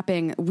the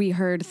tapping, we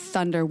heard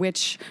thunder,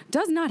 which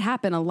does not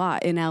happen a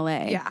lot in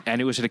LA. Yeah.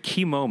 And it was at a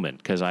key moment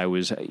because it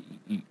was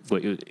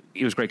great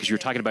because you were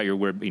talking about your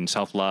word being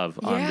self-love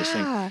on this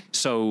thing.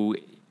 So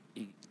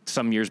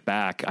some years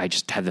back, I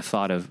just had the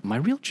thought of my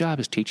real job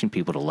is teaching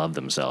people to love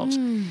themselves.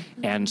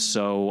 And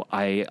so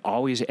I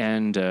always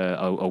end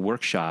a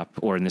workshop,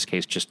 or in this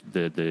case, just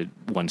the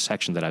one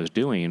section that I was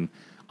doing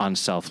on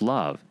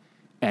self-love.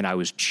 And I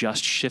was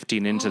just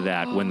shifting into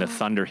that when the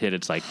thunder hit.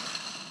 It's like,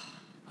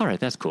 all right,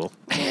 that's cool.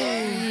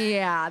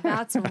 Yeah,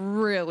 that's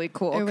really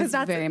cool. It was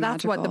Because very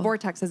that's what the magical.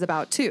 Vortex is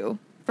about too,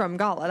 from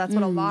Gala. That's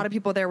what a lot of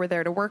people there were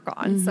there to work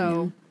on.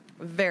 So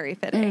very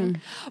fitting.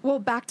 Well,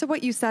 back to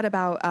what you said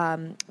about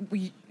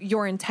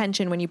your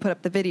intention when you put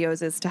up the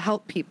videos is to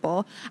help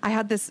people. I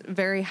had this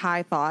very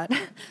high thought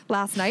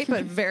last night,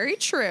 but very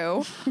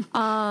true.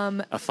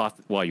 A thought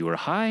while you were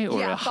high, or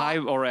Yeah, a high,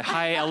 or a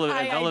high,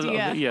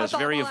 idea. yes, A thought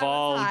very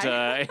while I was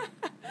evolved.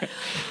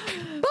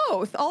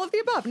 Both, all of the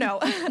above. No.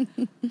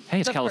 Hey,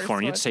 it's The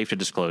California. first It's safe to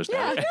disclose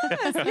that.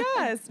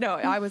 Yes. No,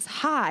 I was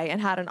high and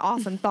had an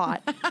awesome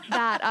thought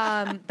that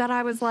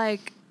I was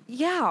like,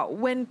 yeah,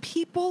 when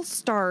people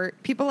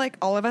like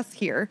all of us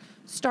here,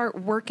 start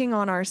working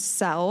on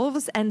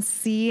ourselves and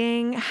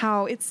seeing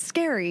how it's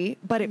scary,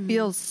 but it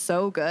feels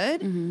so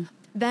good,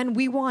 then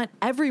we want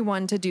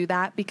everyone to do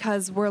that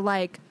because we're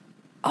like,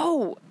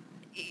 oh,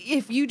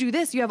 if you do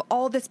this, you have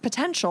all this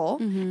potential,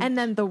 and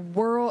then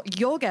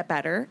you'll get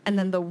better, and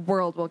then the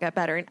world will get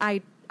better. And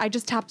I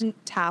just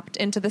tapped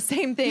into the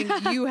same thing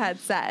you had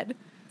said.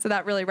 So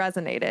that really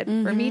resonated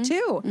for me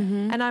too.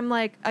 And I'm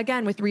like,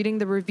 again, with reading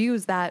the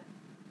reviews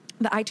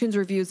the iTunes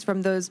reviews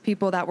from those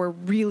people that were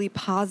really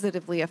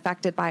positively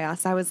affected by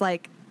us, I was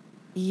like,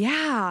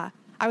 yeah,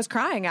 I was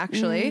crying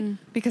actually,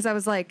 because I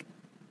was like,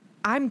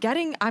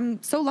 I'm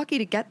so lucky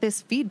to get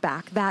this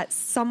feedback that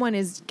someone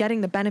is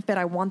getting the benefit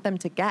I want them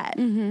to get.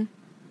 Yeah.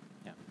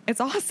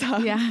 It's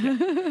awesome.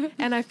 Yeah.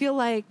 And I feel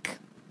like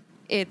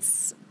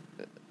it's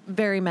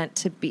very meant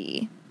to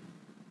be.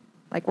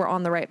 Like we're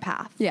on the right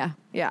path. Yeah.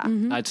 Yeah.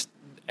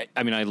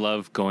 I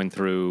love going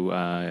through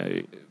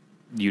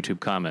YouTube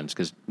comments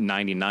because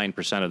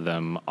 99% of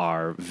them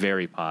are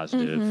very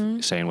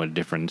positive, saying what a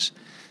difference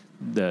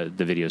the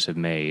videos have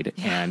made.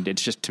 Yeah. And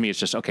it's just, to me, it's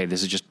just, okay,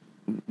 this is just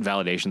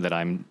validation that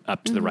I'm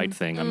up to the right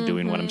thing. I'm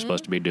doing what I'm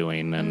supposed to be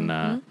doing.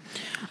 And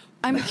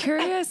I'm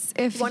curious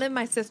if one of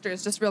my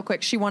sisters, just real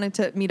quick, she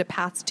wanted me to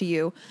pass to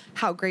you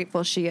how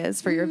grateful she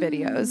is for your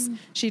videos.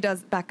 She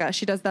does, Becca.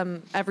 She does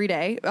them every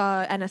day,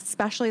 and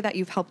especially that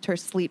you've helped her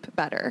sleep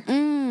better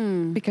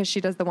because she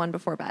does the one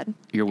before bed.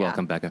 You're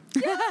welcome, Becca.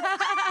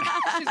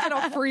 She's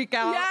gonna freak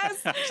out.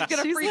 Yes, she's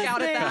gonna freak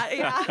out at that.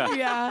 Yeah.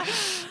 yeah.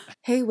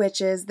 Hey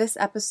witches, this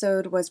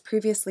episode was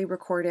previously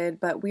recorded,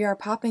 but we are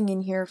popping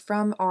in here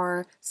from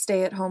our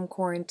stay-at-home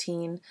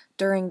quarantine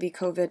during the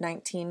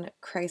COVID-19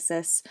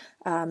 crisis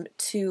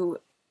to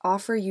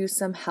offer you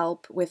some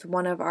help with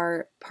one of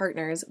our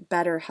partners,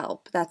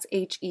 BetterHelp. That's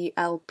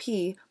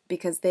HELP,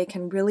 because they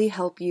can really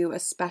help you,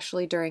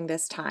 especially during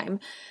this time.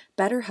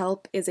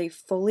 BetterHelp is a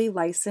fully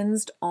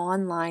licensed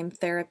online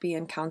therapy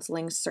and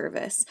counseling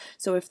service.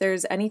 So if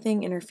there's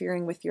anything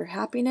interfering with your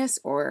happiness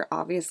or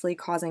obviously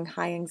causing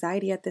high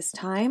anxiety at this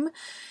time,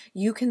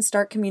 you can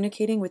start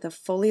communicating with a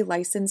fully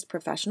licensed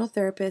professional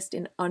therapist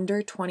in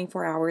under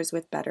 24 hours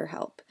with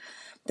BetterHelp.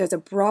 There's a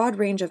broad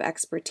range of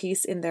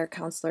expertise in their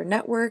counselor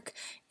network,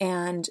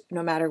 and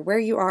no matter where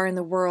you are in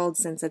the world,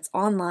 since it's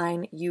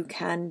online, you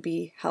can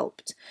be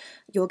helped.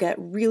 You'll get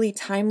really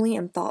timely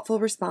and thoughtful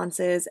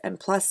responses, and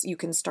plus you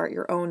can start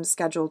your own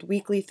scheduled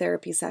weekly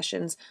therapy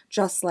sessions,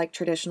 just like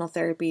traditional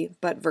therapy,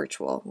 but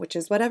virtual, which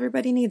is what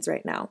everybody needs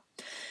right now.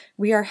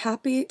 We are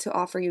happy to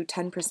offer you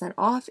 10%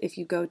 off if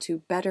you go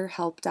to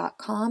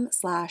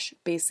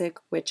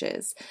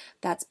betterhelp.com/basicwitches.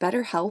 That's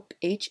BetterHelp,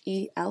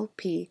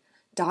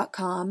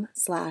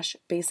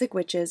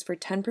 HELP.com/basicwitches for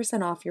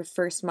 10% off your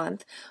first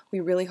month. We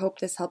really hope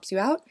this helps you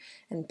out,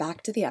 and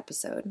back to the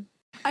episode.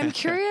 I'm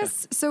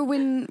curious. So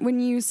when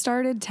you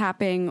started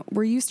tapping,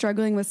 were you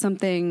struggling with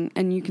something,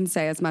 and you can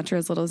say as much or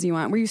as little as you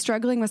want, were you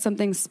struggling with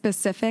something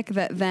specific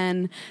that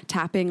then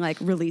tapping like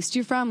released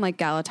you from? Like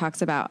Gala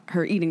talks about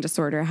her eating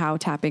disorder, how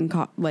tapping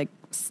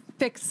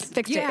fixed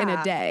it in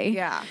a day.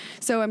 Yeah.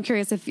 So I'm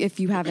curious if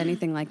you have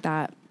anything like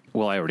that.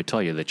 Well, I already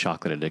told you the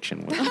chocolate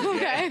addiction was.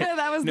 Okay,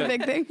 that was the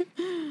big thing.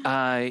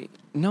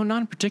 No,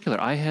 not in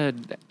particular. I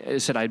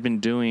said I'd been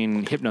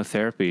doing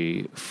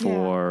hypnotherapy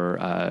for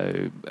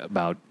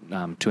about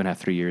 2.5,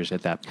 3 years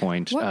at that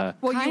point. Well,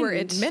 you were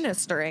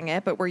administering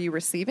it, but were you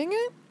receiving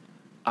it?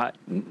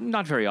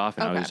 Not very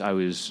often. Okay. I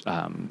was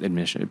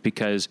administering it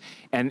because,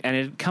 and it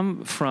had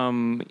come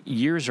from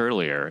years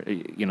earlier.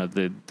 You know,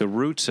 the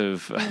roots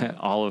of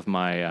all of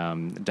my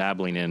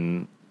dabbling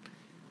in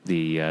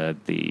the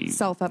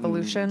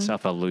self-evolution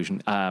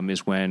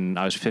is when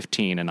I was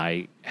 15, and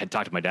I had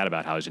talked to my dad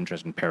about how I was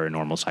interested in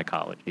paranormal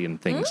psychology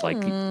and things like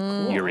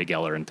Uri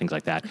Geller and things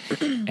like that.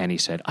 And he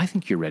said, "I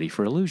think you're ready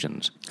for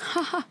illusions."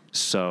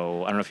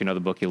 So I don't know if you know the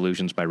book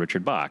Illusions by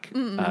Richard Bach,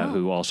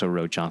 who also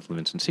wrote Jonathan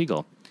Vincent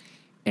Seagull,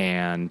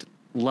 and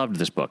loved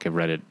this book. I've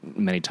read it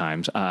many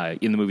times.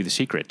 In the movie The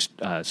Secret,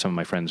 some of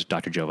my friends,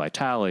 Dr. Joe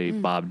Vitale,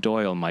 Bob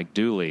Doyle, Mike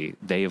Dooley,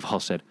 they have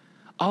all said,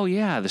 "Oh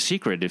yeah, The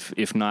Secret,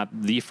 if not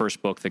the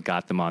first book that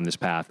got them on this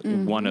path,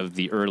 one of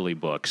the early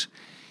books."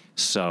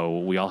 So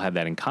we all had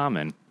that in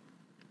common.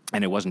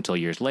 And it wasn't until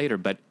years later,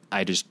 but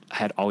I just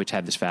had always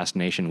had this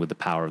fascination with the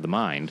power of the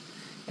mind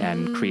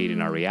and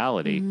creating our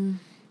reality.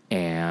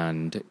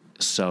 And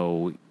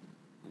so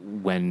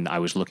when I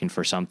was looking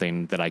for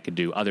something that I could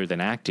do other than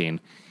acting,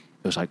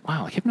 it was like,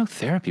 wow,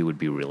 hypnotherapy would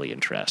be really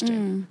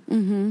interesting.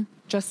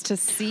 Just to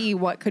see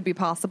what could be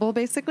possible,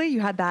 basically.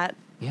 You had that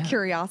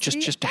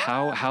curiosity. Just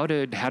how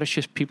to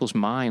shift people's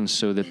minds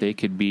so that they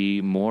could be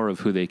more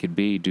of who they could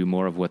be, do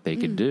more of what they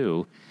could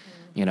do.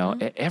 You know,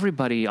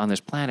 everybody on this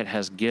planet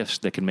has gifts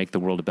that can make the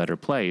world a better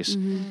place.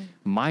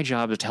 My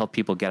job is to help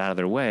people get out of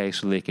their way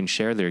so they can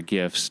share their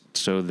gifts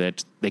so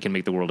that they can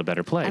make the world a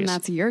better place. And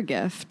that's your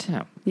gift.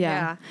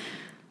 Yeah.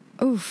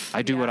 Oof.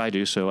 I do what I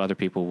do so other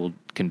people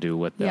can do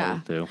what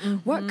they'll do.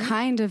 What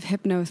kind of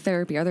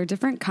hypnotherapy? Are there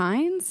different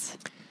kinds?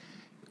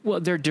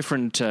 Well, there are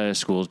different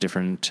schools,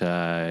 different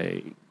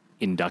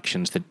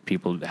inductions that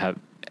people have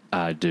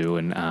do,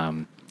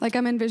 and like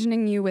I'm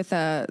envisioning you with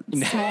a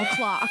small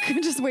clock,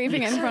 just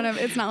waving it in front of.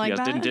 It's not like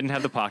that. Didn't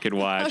have the pocket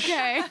watch.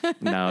 Okay.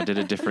 No, did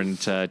a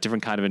different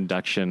kind of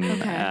induction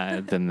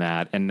than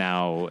that, and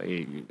now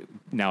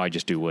I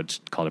just do what's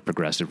called a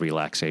progressive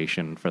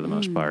relaxation for the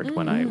most part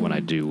when I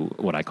do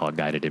what I call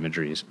guided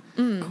imageries.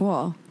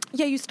 Cool.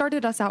 Yeah, you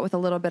started us out with a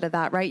little bit of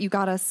that, right? You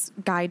got us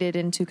guided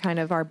into kind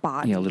of our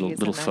body. Yeah, a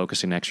little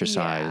focusing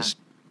exercise.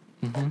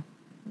 Yeah.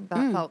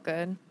 That felt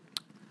good.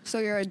 So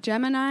you're a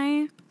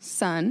Gemini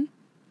sun,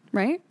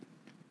 right?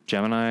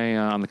 Gemini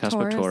on the cusp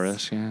of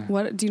Taurus. Yeah.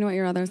 What do you know what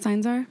your other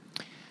signs are?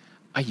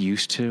 I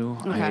used to.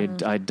 Okay.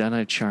 I'd done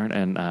a chart,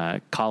 and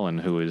Colin,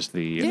 who is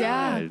the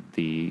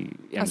MC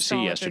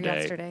Astrologer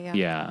yesterday.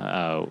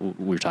 yeah.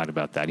 We were talking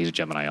about that. He's a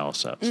Gemini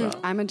also. So.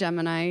 I'm a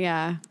Gemini.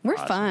 Yeah, we're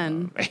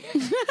fun.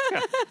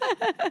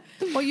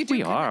 Well, you do.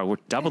 We are. We're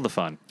double the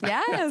fun.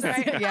 Yes.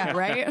 Yeah.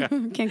 Right.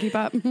 Can't keep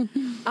up.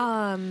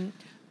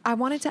 I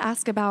wanted to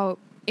ask about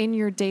in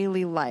your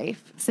daily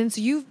life, since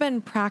you've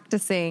been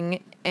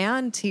practicing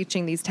and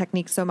teaching these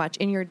techniques so much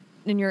in your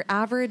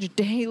average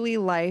daily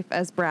life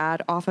as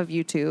Brad off of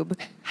YouTube,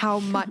 how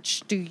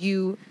much do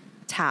you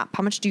tap?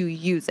 How much do you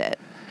use it?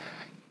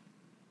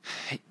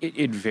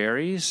 It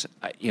varies.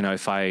 You know,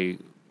 if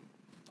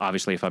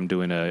I'm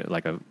doing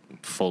a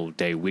full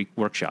day week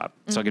workshop,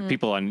 so I get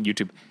people on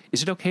YouTube.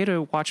 Is it okay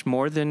to watch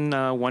more than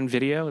one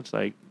video? It's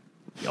like,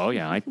 oh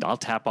yeah, I'll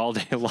tap all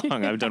day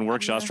long. I've done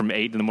workshops from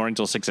 8 in the morning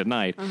till 6 at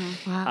night.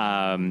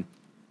 Wow.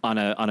 On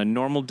a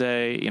normal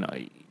day, you know,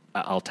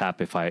 I'll tap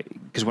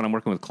because when I'm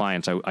working with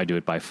clients, I do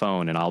it by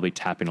phone, and I'll be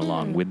tapping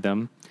along with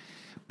them.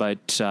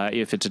 But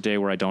if it's a day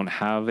where I don't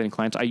have any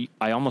clients,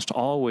 I almost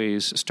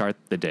always start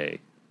the day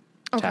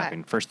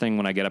tapping. First thing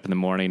when I get up in the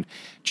morning,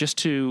 just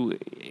to,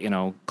 you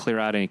know, clear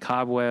out any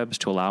cobwebs,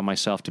 to allow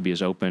myself to be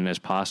as open as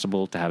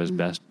possible, to have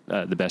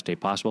the best day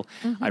possible.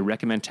 I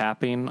recommend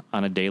tapping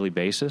on a daily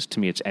basis. To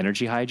me, it's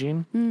energy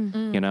hygiene.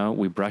 You know,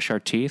 we brush our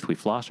teeth, we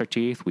floss our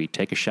teeth, we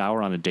take a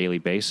shower on a daily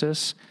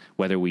basis,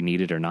 whether we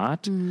need it or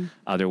not.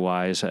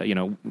 Otherwise, you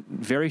know,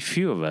 very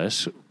few of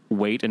us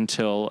wait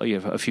until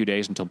a few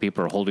days until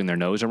people are holding their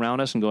nose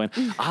around us and going,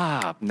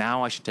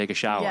 now I should take a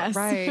shower. Yes.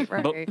 Right.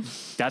 But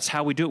that's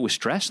how we do it with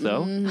stress,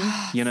 though.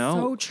 You know,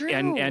 So true.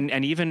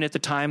 And even at the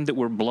time that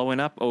we're blowing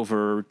up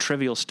over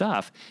trivial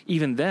stuff,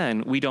 even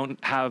then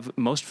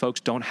most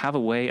folks don't have a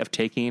way of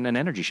taking an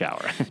energy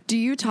shower. Do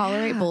you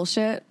tolerate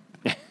bullshit?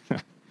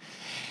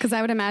 Because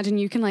I would imagine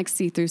you can like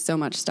see through so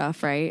much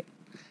stuff, right?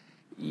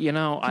 You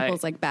know,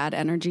 People's like bad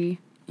energy.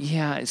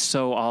 Yeah,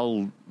 so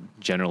I'll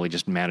generally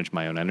just manage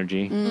my own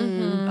energy.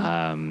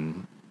 I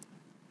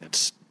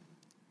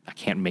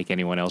can't make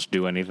anyone else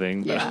do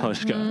anything, but I'll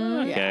just go,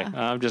 okay,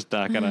 I'm just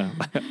not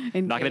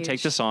gonna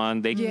take this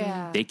on.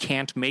 They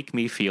can't make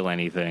me feel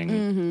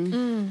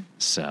anything.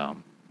 So,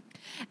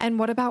 And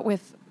what about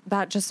with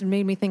that? Just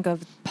made me think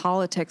of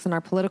politics and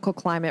our political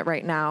climate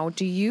right now.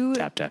 Do you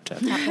tap, tap, tap.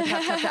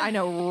 I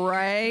know,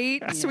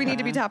 right? So we need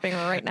to be tapping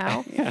right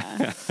now.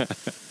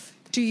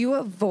 Do you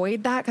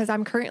avoid that? Because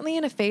I'm currently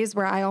in a phase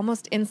where I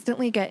almost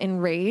instantly get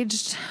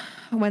enraged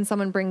when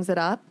someone brings it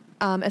up,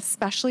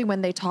 especially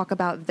when they talk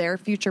about their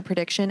future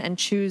prediction and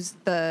choose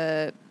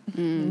the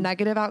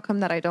negative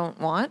outcome that I don't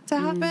want to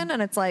happen.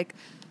 And it's like,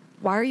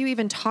 why are you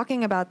even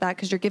talking about that?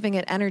 Because you're giving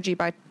it energy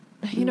by,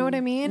 you know what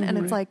I mean? And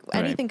it's like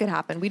anything could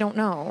happen. We don't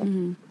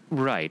know.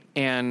 Right.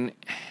 And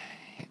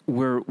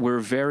we're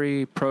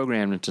very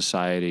programmed in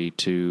society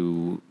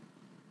to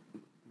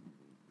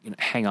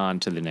hang on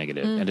to the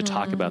negative and to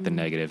talk about the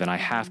negative. And I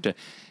have to,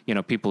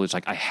 people, it's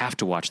like, I have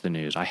to watch the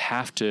news. I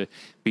have to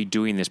be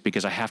doing this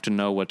because I have to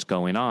know what's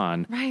going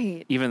on.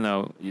 Right. Even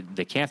though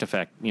they can't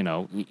affect,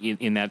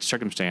 in that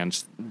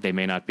circumstance, they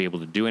may not be able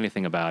to do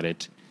anything about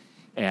it.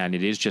 And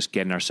it is just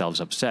getting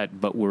ourselves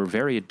upset, but we're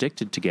very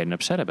addicted to getting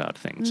upset about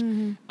things.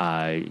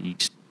 You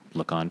just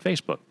look on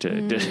Facebook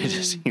to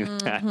see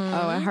that.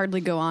 Oh, I hardly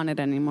go on it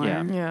anymore.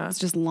 Yeah. It's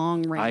just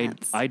long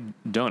rants. I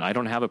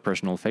don't have a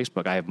personal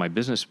Facebook. I have my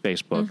business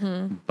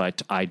Facebook,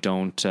 but I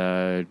don't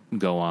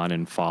go on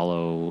and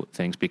follow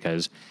things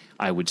because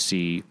I would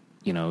see,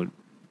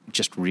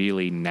 just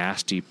really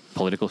nasty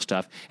political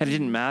stuff. And it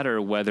didn't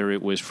matter whether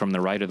it was from the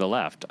right or the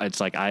left.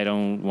 It's like, I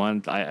don't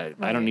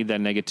need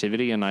that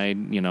negativity.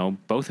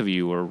 And both of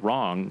you are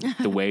wrong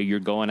the way you're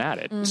going at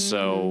it.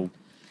 So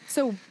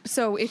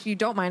if you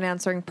don't mind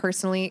answering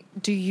personally,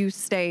 do you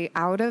stay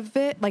out of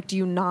it? Like, do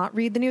you not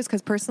read the news?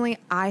 Because personally,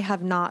 I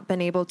have not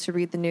been able to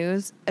read the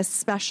news,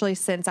 especially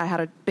since I had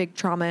a big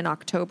trauma in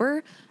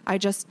October. I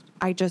just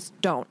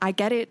don't. I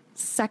get it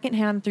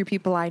secondhand through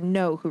people I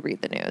know who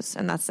read the news,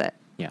 and that's it.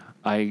 Yeah,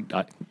 I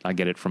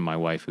get it from my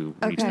wife who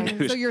reads the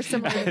news. So you're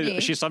similar to me.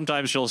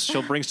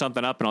 She'll bring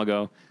something up and I'll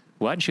go,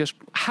 what? And she goes,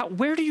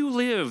 where do you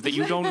live that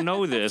you don't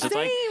know this? It's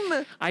like,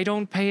 I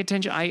don't pay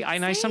attention.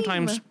 I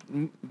sometimes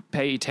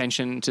pay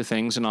attention to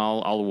things and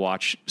I'll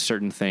watch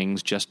certain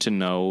things just to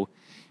know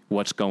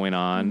what's going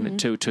on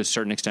to a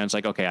certain extent. It's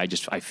like, okay,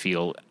 I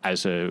feel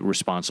as a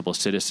responsible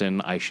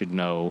citizen, I should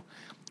know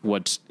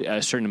what's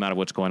a certain amount of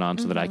what's going on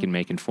so that I can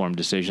make informed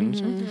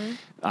decisions.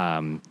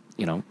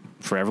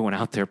 For everyone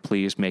out there,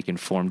 please make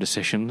informed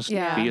decisions.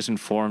 Yeah. Be as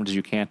informed as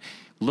you can.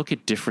 Look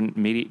at different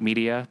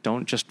media.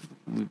 Don't just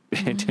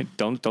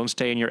don't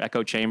stay in your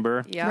echo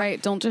chamber. Yeah.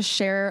 Right. Don't just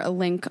share a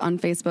link on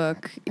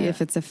Facebook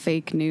if it's a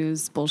fake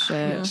news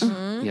bullshit.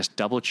 Yes,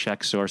 double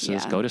check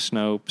sources. Yeah. Go to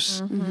Snopes.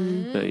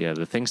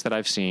 The things that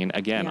I've seen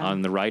again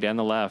on the right and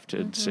the left.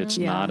 It's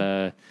not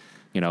a.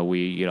 A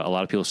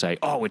lot of people say,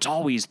 "Oh, it's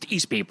always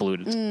these people who."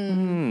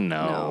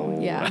 No.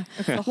 Yeah.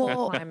 It's the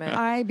whole climate.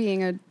 I,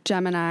 being a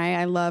Gemini,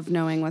 I love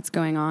knowing what's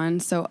going on.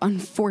 So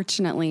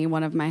unfortunately,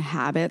 one of my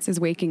habits is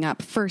waking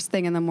up first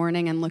thing in the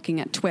morning and looking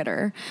at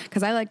Twitter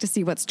because I like to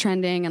see what's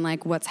trending and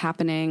like what's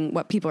happening,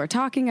 what people are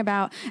talking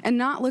about, and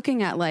not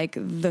looking at like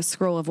the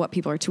scroll of what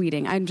people are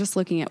tweeting. I'm just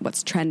looking at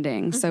what's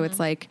trending. So it's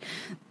like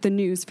the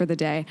news for the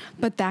day,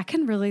 but that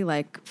can really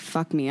like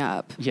fuck me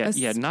up.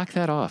 Yeah, knock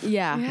that off.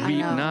 Yeah.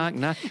 I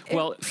know.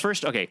 Well,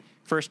 first,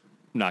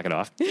 knock it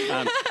off.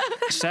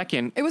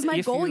 Second, It was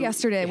my goal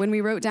yesterday when we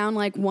wrote down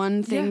like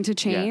one thing to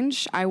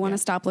change. I want to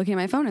stop looking at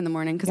my phone in the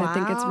morning because I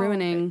think it's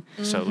ruining.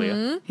 So,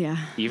 Leah,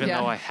 even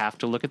though I have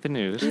to look at the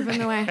news, Even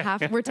though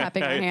we're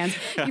tapping our hands.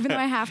 Even though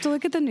I have to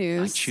look at the I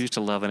news, choose to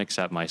love and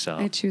accept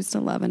myself. I choose to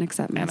love and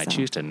accept myself. And I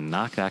choose to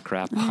knock that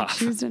crap I off.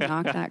 choose to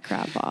knock that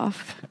crap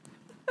off.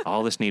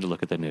 All this need to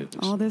look at the news.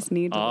 All this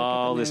need to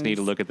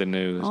look at the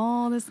news.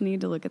 All this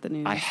need to look at the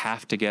news. I I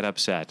have to get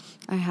upset.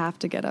 have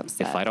to get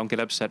upset. If I don't get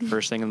upset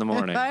first thing in the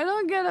morning, If I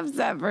don't get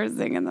upset first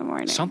thing in the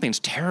morning, something's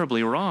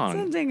terribly wrong.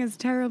 something is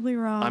terribly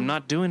wrong. I'm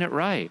not doing it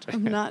right.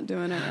 I'm not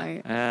doing it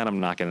right. And I'm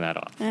knocking that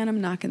off. And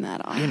I'm knocking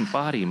that off. In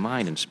body,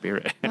 mind, and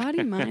spirit.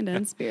 Body, mind,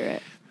 and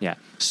spirit. Yeah.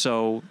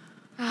 So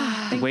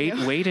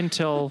wait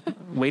until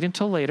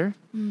later,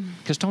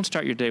 because don't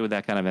start your day with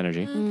that kind of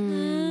energy.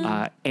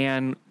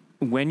 And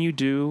when you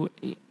do,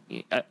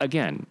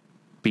 again,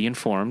 be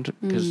informed,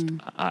 because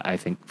I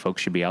think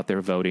folks should be out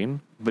there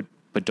voting, but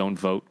don't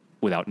vote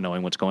without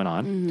knowing what's going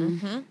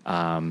on.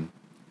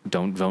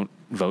 Don't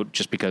vote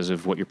just because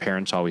of what your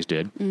parents always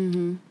did.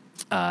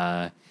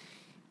 But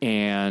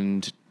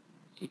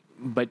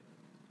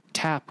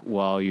tap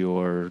while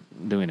you're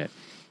doing it.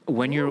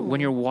 When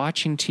you're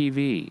watching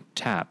TV,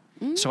 tap.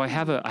 So I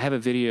have a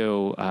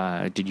video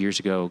I did years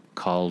ago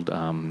called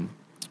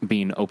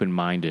being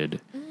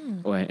open-minded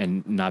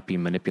and not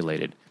being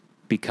manipulated,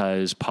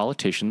 because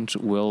politicians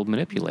will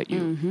manipulate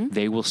you.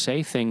 They will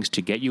say things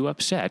to get you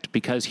upset,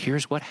 because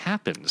here's what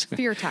happens.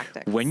 Fear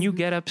tactics. When you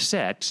get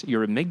upset,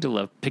 your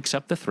amygdala picks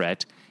up the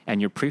threat, and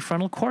your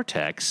prefrontal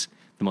cortex,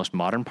 the most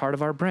modern part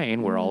of our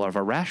brain, where all of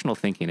our rational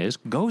thinking is,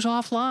 goes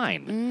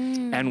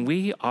offline. And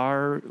we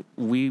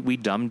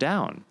dumb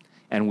down.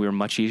 And we're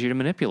much easier to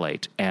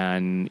manipulate.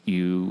 And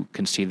you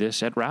can see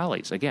this at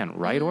rallies. Again,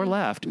 right or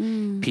left,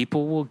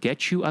 people will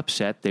get you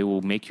upset. They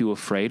will make you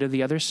afraid of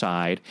the other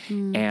side.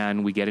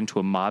 And we get into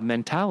a mob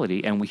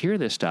mentality, and we hear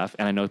this stuff.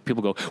 And I know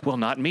people go, well,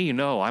 not me.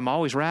 No, I'm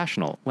always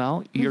rational.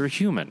 Well, you're a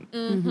human.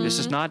 This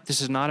is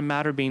not a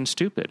matter of being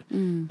stupid.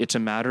 It's a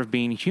matter of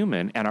being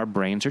human. And our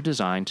brains are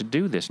designed to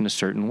do this in a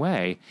certain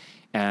way.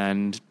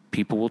 And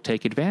people will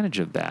take advantage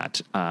of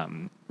that,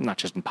 not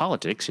just in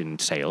politics, in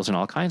sales, and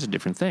all kinds of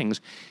different things.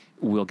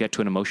 They'll get us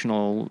to an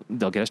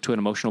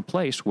emotional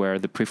place where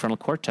the prefrontal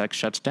cortex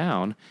shuts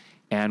down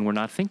and we're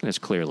not thinking as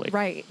clearly.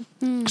 Right.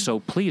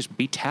 So please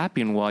be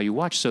tapping while you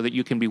watch, so that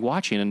you can be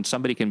watching and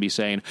somebody can be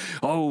saying,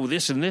 oh,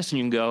 this and this, and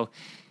you can go,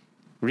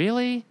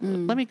 really?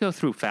 Let me go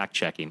through fact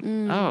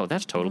checking. Oh,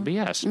 that's total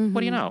BS.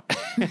 What do you know?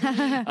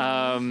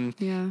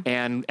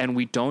 And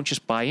we don't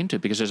just buy into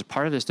it, because there's a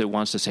part of this that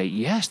wants to say,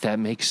 yes, that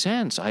makes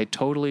sense. I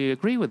totally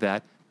agree with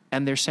that.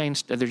 And they're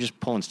just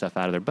pulling stuff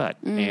out of their butt,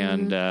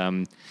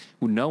 and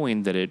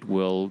knowing that it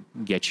will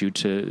get you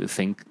to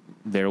think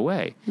their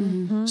way.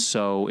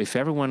 So if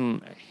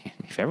everybody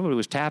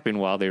was tapping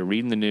while they're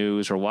reading the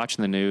news or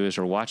watching the news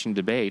or watching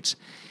debates,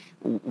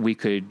 we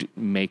could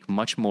make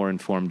much more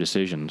informed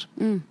decisions.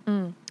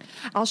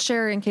 I'll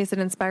share, in case it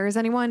inspires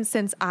anyone,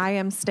 since I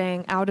am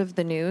staying out of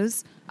the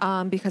news,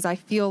 because I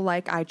feel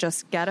like I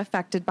just get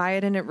affected by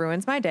it and it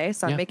ruins my day.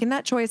 So I'm making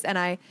that choice. And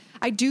I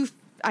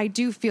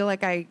do feel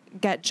like I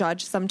get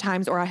judged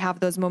sometimes, or I have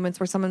those moments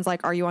where someone's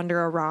like, are you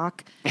under a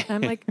rock? And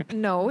I'm like,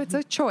 no, it's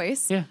a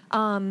choice. Yeah.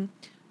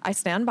 I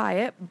stand by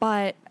it.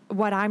 But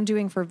what I'm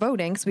doing for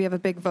voting, so we have a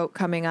big vote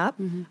coming up,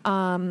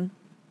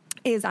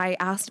 is I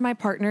asked my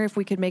partner if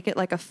we could make it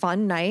like a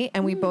fun night,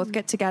 and we both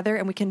get together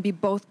and we can be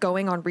both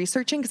going on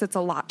researching, because it's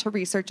a lot to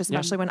research,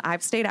 especially when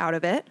I've stayed out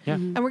of it.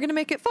 And we're going to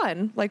make it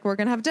fun. Like, we're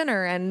going to have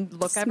dinner and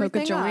look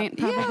everything a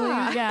joint, up.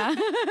 probably.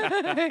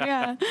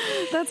 Yeah.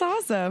 That's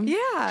awesome.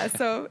 Yeah.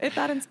 So if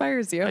that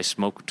inspires you. I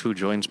smoke 2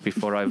 joints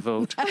before I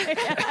vote.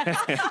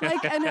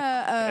 Like and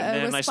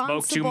then I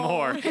smoke 2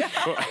 more.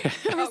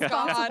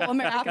 Responsible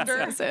American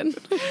citizen.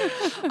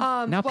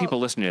 Now people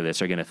listening to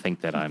this are going to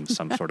think that I'm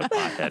some sort of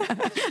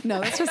pothead.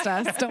 No, it's just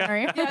us. Don't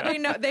worry.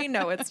 Yeah, they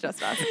know it's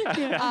just us.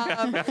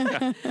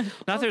 Not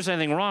that there's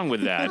anything wrong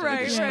with that.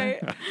 Right.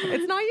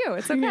 It's not you.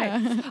 It's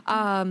okay.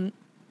 Yeah.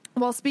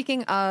 Well,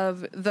 speaking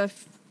of the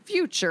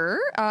future,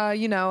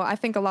 I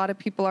think a lot of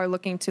people are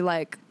looking to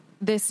like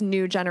this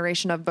new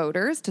generation of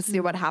voters to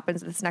see what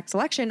happens in this next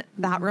election.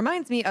 That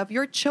reminds me of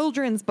your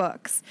children's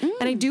books.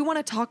 And I do want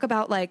to talk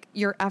about like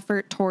your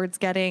effort towards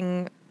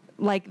getting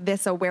like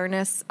this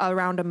awareness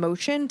around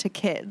emotion to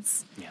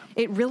kids. Yeah.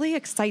 It really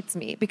excites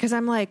me, because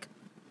I'm like,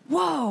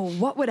 whoa,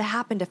 what would have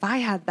happened if I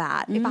had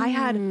that? If I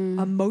had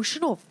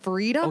emotional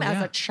freedom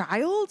as a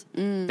child?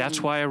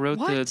 That's why I wrote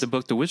the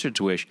book, The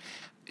Wizard's Wish.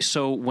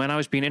 So when I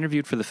was being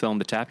interviewed for the film,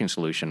 The Tapping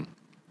Solution,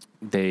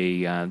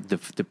 they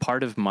the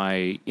part of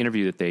my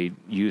interview that they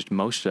used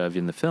most of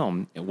in the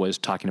film was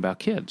talking about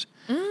kids.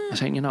 I was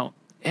saying,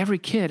 every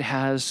kid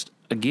has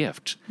a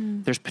gift.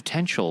 There's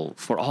potential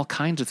for all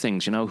kinds of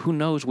things. Who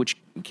knows which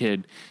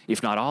kid,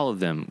 if not all of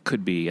them,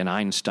 could be an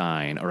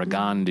Einstein or a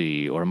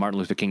Gandhi or a Martin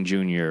Luther King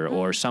Jr.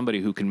 or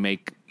somebody who can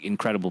make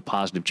incredible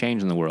positive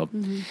change in the world.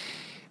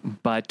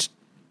 But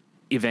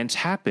events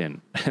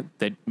happen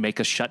that make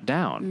us shut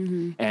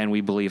down, and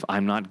we believe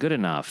I'm not good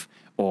enough,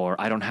 or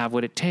I don't have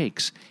what it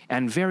takes.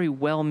 And very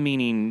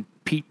well-meaning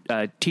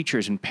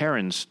teachers and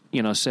parents,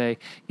 say,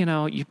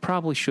 you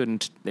probably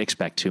shouldn't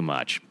expect too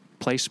much.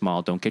 Play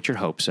small, don't get your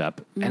hopes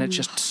up. And it's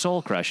just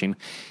soul-crushing.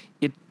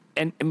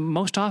 And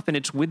most often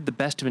it's with the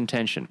best of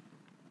intention,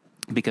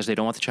 because they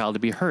don't want the child to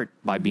be hurt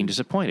by being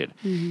disappointed.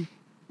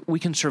 We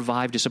can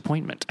survive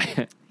disappointment.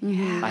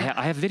 I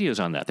have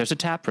videos on that. There's a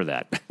tap for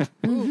that.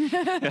 There's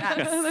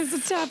a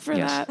tap for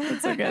that.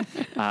 That's so good.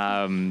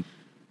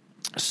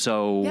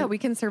 So we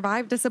can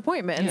survive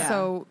disappointment.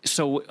 Yeah.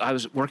 So I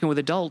was working with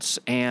adults,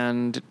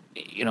 and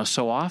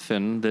so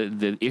often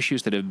the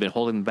issues that have been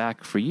holding them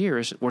back for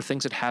years were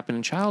things that happened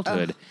in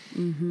childhood.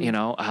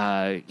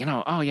 I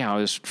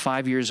was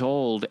 5 years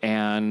old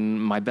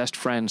and my best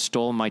friend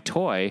stole my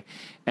toy,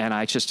 and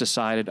I just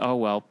decided,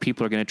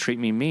 people are going to treat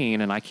me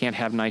mean and I can't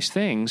have nice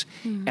things.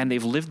 And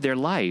they've lived their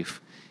life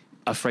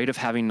afraid of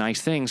having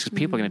nice things because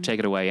people are going to take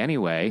it away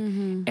anyway.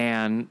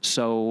 And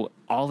so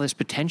all this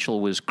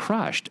potential was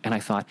crushed. And I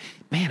thought,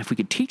 man, if we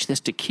could teach this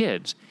to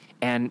kids,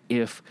 and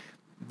if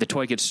the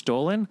toy gets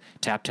stolen,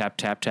 tap, tap,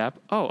 tap, tap.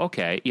 Oh,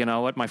 okay. You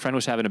know what? My friend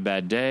was having a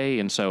bad day,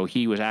 and so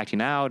he was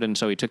acting out, and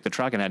so he took the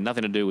truck and had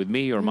nothing to do with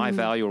me or my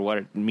value or what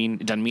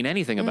it doesn't mean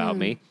anything about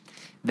me.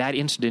 That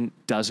incident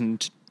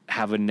doesn't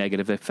have a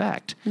negative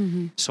effect.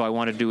 So I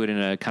want to do it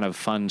in a kind of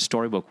fun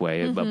storybook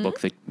way, a book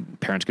that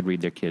parents could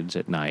read their kids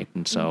at night.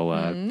 And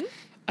so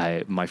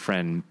my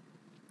friend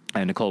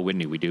Nicole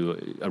Whitney, we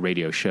do a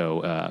radio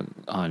show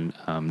on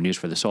News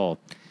for the Soul.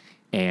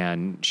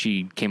 And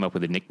she came up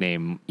with a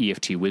nickname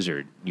EFT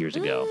Wizard years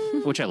ago,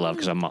 which I love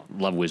because I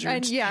love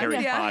wizards. And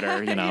Harry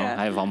Potter, you know,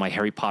 I have all my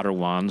Harry Potter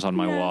wands on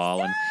my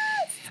wall.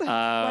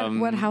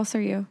 And What house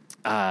are you?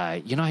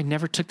 you know, I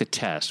never took the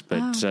test,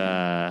 but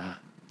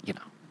you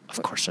know,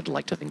 of course, I'd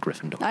like to think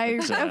Gryffindor.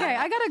 Okay,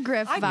 I got a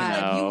Griff I vibe.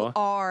 feel like you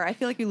are. I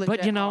feel like you legit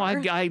But you know,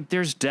 are.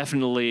 there's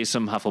definitely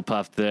some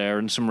Hufflepuff there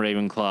and some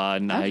Ravenclaw,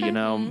 and you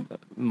know,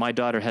 my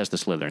daughter has the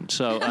Slytherin.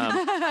 So,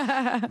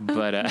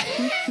 but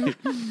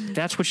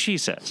that's what she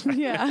says.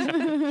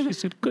 Yeah.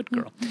 She's a good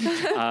girl.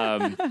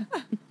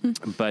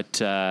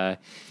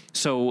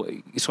 So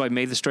I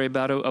made the story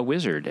about a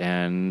wizard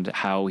and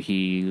how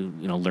he,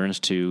 you know, learns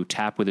to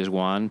tap with his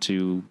wand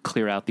to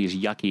clear out these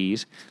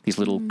yuckies, these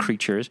little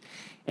creatures.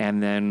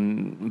 And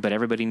then, but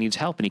everybody needs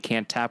help, and he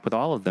can't tap with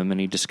all of them. And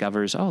he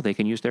discovers, they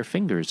can use their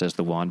fingers as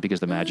the wand because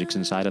the magic's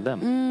inside of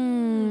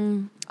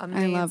them.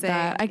 I love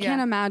that. I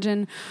can't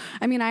imagine.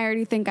 I mean, I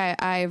already think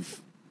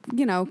I've,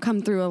 you know,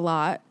 come through a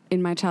lot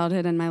in my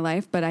childhood and my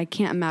life, but I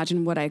can't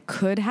imagine what I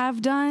could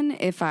have done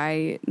if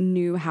I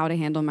knew how to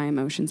handle my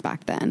emotions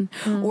back then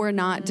or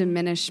not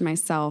diminish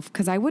myself.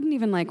 Cause I wouldn't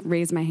even like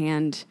raise my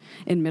hand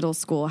in middle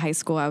school, high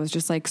school. I was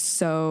just like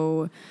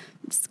so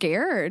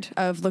scared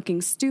of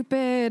looking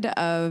stupid,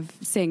 of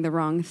saying the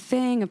wrong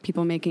thing, of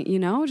people making, you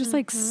know, just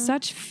like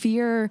such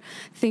fear,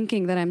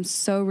 thinking that I'm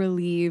so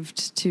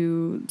relieved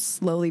to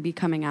slowly be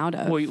coming out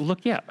of. Well,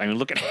 look at. I'm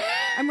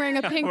wearing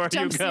a pink Where you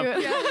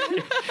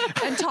jumpsuit.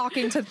 And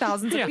talking to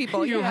thousands of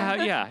people. You've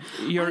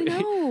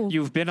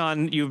been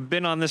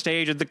on the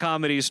stage at the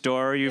Comedy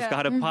Store. You've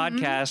got a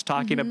podcast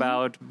talking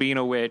about being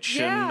a witch,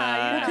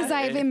 Because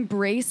I've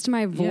embraced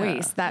my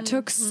voice. That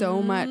took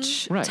so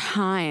much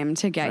time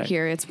to get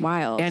here. It's wild.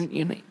 And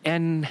you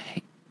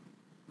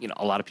know,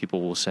 a lot of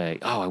people will say,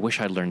 "Oh, I wish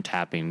I'd learned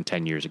tapping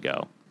 10 years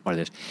ago." Or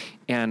this,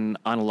 and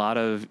on a lot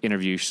of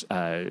interviews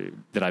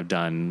that I've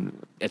done,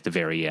 at the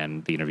very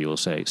end, the interview will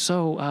say,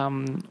 "So,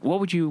 what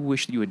would you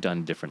wish that you had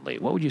done differently?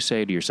 What would you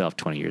say to yourself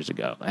 20 years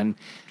ago?" And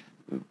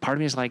part of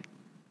me is like,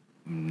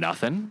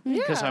 nothing,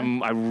 because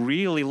I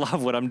really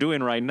love what I'm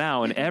doing right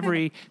now, and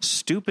every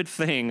stupid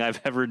thing I've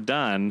ever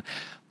done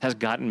has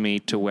gotten me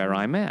to where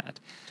I'm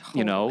at. Totally.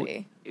 You know,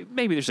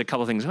 maybe there's a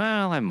couple things.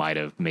 Well, I might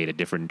have made a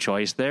different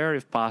choice there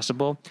if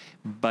possible,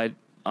 but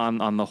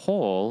on the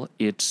whole,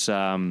 it's.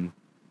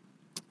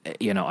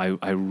 You know,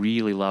 I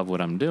really love what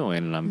I'm doing,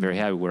 and I'm very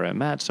happy where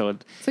I'm at. So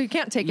you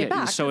can't take it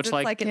back. So it's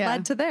like it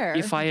led to there.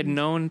 If I had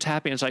known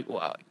tapping, it's like,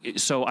 well,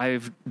 so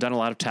I've done a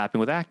lot of tapping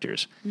with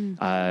actors. You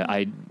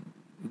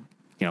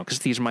know, because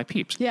these are my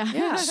peeps.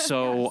 Yeah.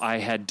 So I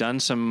had done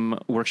some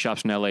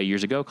workshops in LA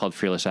years ago called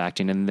Fearless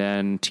Acting, and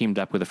then teamed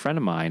up with a friend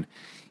of mine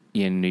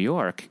in New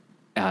York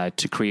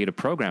to create a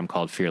program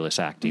called Fearless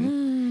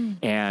Acting.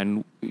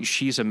 And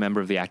she's a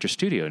member of the Actors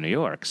Studio in New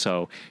York.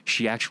 So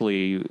she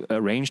actually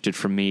arranged it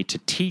for me to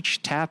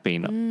teach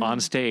tapping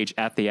on stage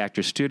at the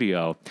Actors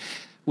Studio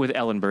with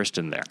Ellen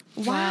Burstyn there.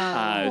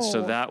 Wow.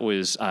 So that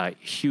was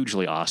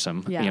hugely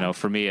awesome, Yeah. you know,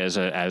 for me as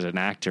an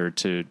actor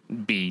to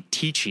be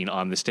teaching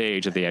on the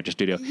stage at the Actors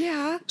Studio.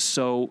 Yeah.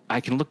 So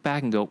I can look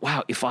back and go,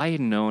 wow, if I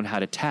had known how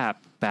to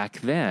tap back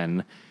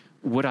then,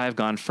 would I have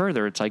gone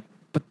further? It's like,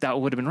 but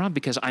that would have been wrong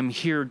because I'm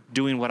here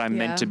doing what I'm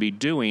meant to be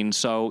doing.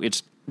 So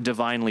it's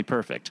divinely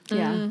perfect.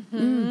 Yeah.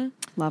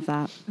 Love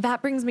that.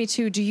 That brings me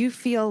to, do you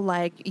feel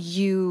like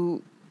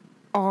you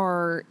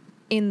are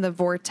in the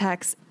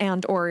vortex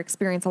and or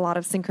experience a lot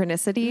of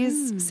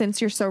synchronicities since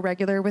you're so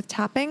regular with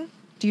tapping?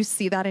 Do you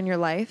see that in your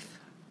life?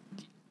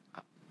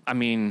 I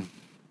mean,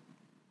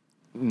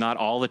 not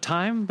all the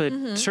time,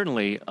 but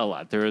certainly a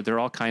lot. There are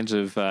all kinds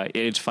of,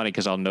 it's funny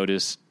because I'll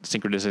notice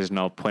synchronicities and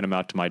I'll point them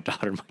out to my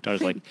daughter. My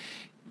daughter's like,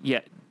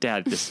 yeah,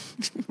 Dad, this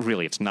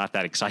really, it's not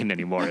that exciting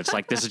anymore. It's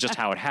like, this is just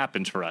how it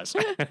happens for us.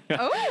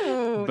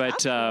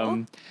 But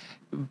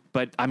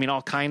I mean,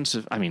 all kinds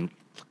of, here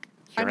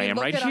I am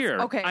right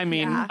here.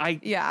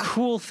 Okay.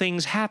 Cool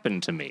things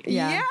happen to me.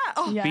 Yeah.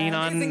 Oh, Being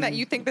on, amazing that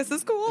you think this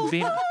is cool.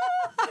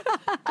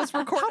 Just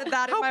recorded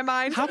that in my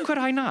mind. How could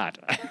I not?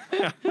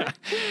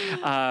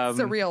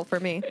 Surreal for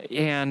me.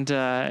 And,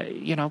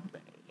 you know,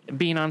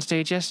 being on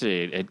stage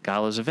yesterday at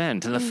Gala's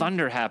event and the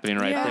thunder happening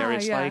there.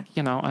 It's like,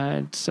 you know,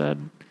 it's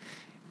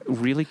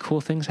really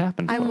cool things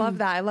happen. I love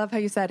that. I love how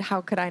you said,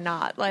 how could I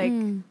not? Like,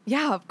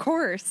 yeah, of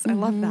course. I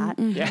love that.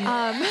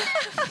 Yeah.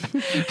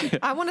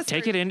 I want to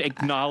take it in,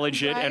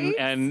 acknowledge it,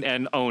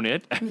 and own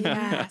it.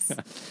 Yes.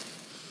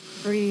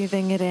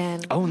 Breathing it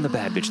in. Own the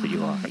bad bitch that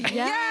you are.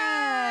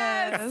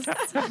 Yes.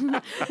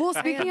 Well,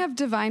 speaking of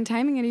divine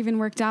timing, it even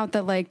worked out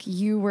that like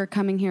you were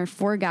coming here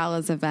for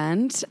Gala's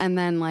event, and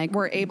then like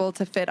Were able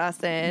to fit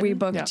us in. we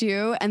booked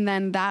you, and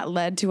then that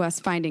led to us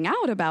finding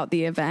out about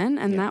the event,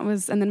 and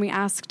and then we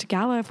asked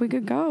Gala if we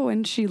could go,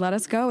 and she let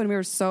us go, and we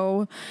were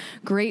so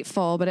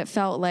grateful. But it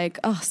felt like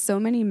so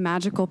many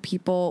magical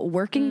people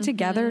working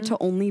together to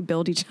only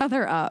build each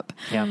other up.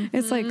 Yeah.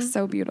 It's like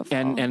so beautiful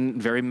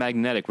and very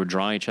magnetic. We're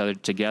drawing each other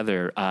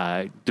together.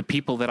 The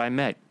people that I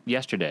met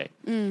yesterday,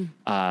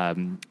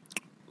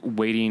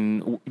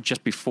 waiting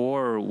just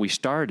before we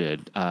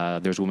started,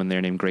 there's a woman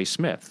there named Grace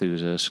Smith,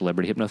 who's a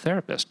celebrity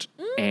hypnotherapist,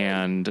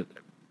 and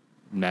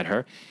met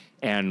her,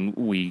 and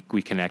we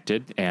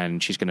connected,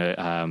 and she's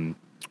gonna.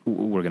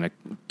 We're going to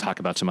talk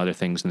about some other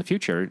things in the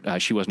future.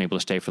 She wasn't able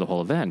to stay for the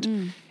whole event.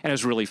 And it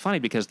was really funny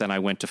because then I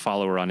went to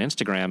follow her on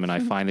Instagram, and I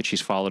find that she's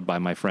followed by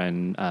my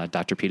friend,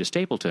 Dr. Peter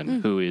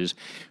Stapleton, who is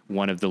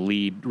one of the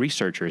lead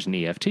researchers in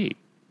EFT. And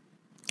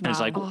it's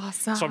like,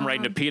 awesome. So I'm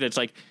writing to Peter. It's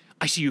like,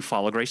 I see you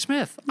follow Grace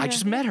Smith. I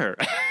just met her.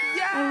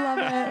 I love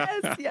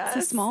it. Yes.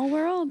 It's a small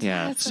world.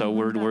 Yeah. Yes, So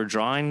we're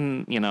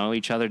drawing,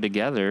 each other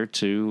together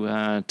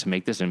to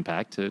make this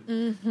impact, to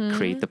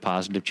create the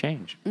positive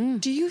change.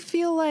 Do you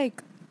feel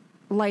like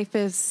life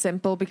is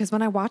simple? Because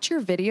when I watch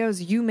your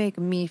videos, you make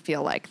me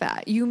feel like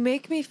that. You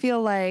make me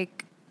feel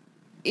like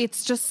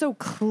it's just so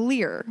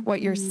clear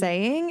what you're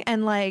saying,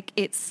 and like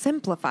it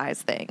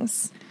simplifies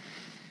things.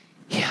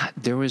 Yeah,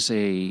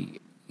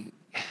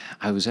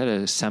 I was at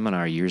a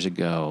seminar years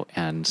ago,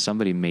 and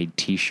somebody made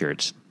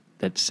T-shirts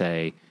that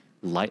said,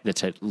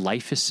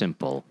 "Life is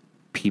simple,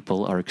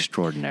 people are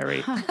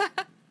extraordinary."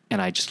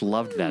 And I just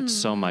loved that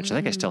so much. I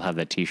think I still have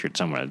that T-shirt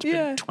somewhere. It's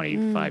been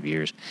 25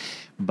 years.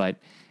 But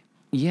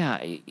yeah,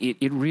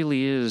 it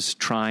really is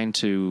trying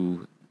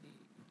to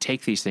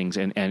take these things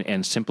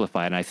and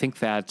simplify it. And I think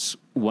that's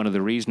one of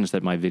the reasons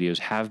that my videos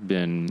have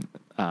been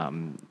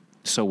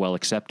so well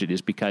accepted,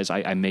 is because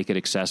I make it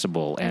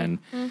accessible and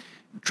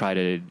try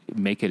to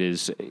make it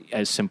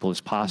as simple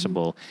as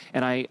possible.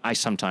 And I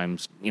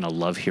sometimes,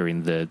 love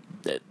hearing the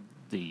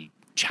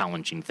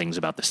challenging things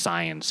about the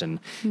science and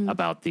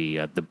about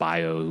the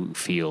bio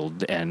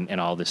field and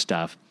all this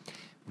stuff.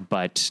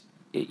 But,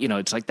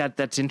 it's like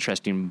that's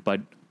interesting,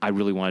 but I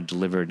really want to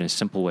deliver it in as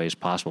simple way as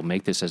possible,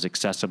 make this as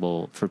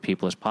accessible for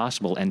people as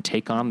possible, and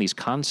take on these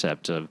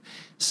concepts of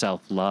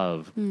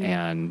self-love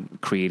and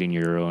creating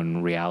your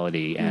own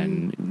reality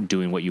and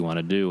doing what you want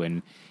to do,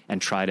 and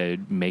try to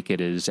make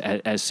it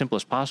as simple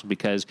as possible.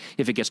 Because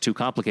if it gets too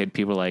complicated,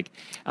 people are like,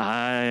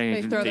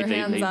 they throw their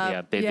hands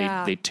up.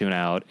 They tune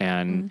out,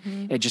 and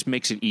it just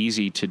makes it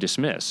easy to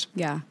dismiss.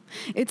 Yeah.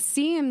 It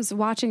seems,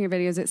 watching your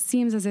videos, it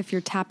seems as if you're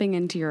tapping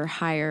into your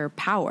higher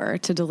power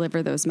to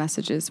deliver those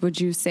messages. Would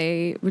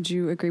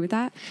you agree with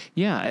that?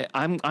 Yeah,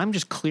 I'm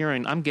just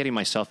clearing, I'm getting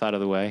myself out of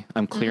the way.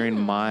 I'm clearing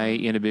my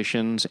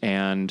inhibitions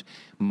and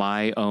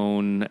my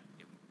own,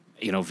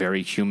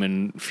 very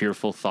human,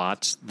 fearful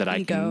thoughts that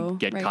I can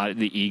get caught,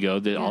 the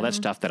ego, all that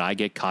stuff that I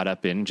get caught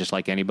up in, just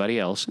like anybody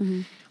else.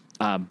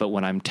 But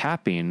when I'm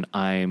tapping,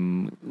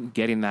 I'm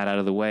getting that out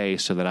of the way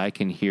so that I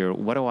can hear,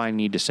 what do I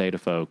need to say to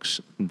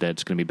folks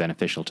that's going to be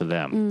beneficial to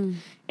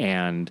them?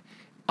 And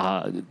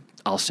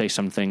I'll say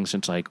some things,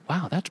 and it's like,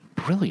 wow, that's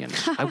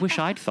brilliant. I wish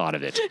I'd thought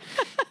of it.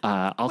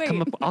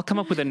 I'll come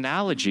up with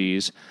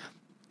analogies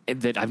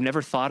that I've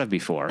never thought of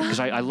before, because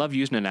I love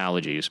using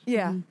analogies.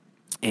 Yeah.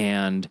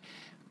 And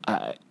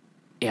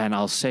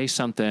I'll say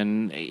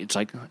something, it's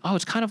like, oh,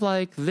 it's kind of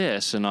like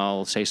this. And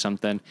I'll say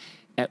something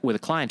with a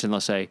client, and they'll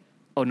say,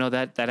 oh, no,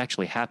 that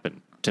actually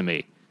happened to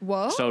me.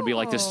 Whoa. So it'd be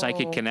like this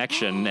psychic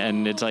connection.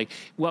 And it's like,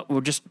 well,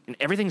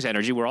 everything's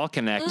energy. We're all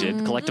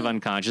connected, collective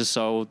unconscious.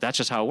 So that's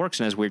just how it works.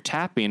 And as we're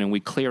tapping and we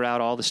clear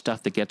out all the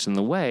stuff that gets in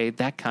the way,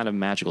 that kind of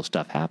magical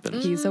stuff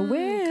happens. He's a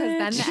witch. Because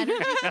then the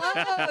energy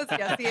flows.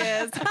 Yes, he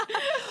is.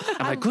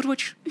 Am I a good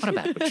witch? What a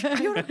bad witch?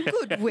 You're a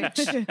good witch.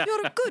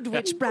 You're a good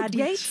witch, Brad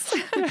Yates.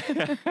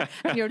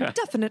 And you're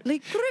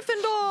definitely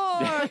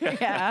Gryffindor.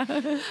 Yeah.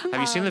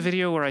 Have you seen the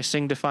video where I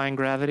sing Defying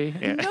Gravity?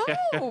 Yeah.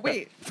 No,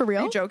 wait. For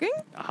real? Are you joking?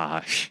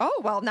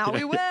 Oh, well, now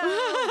we will.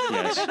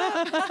 Yes.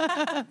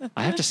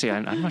 I have to say,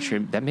 I'm not sure.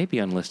 That may be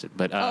unlisted,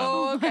 but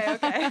okay.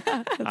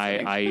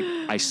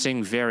 I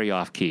sing very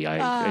off key.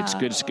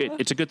 It's good.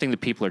 It's a good thing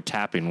that people are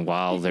tapping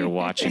while they're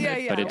watching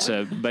it.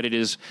 But it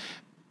is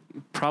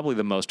probably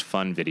the most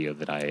fun video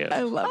that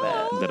I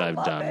love that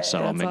I've done. it. So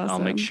I'll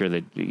make sure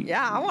that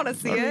I want to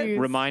see it.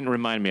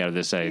 Remind me out of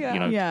this.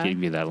 Give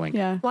me that link.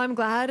 Yeah. Well, I'm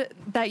glad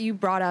that you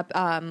brought up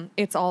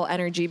it's all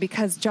energy,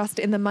 because just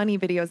in the money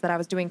videos that I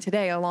was doing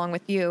today along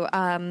with you,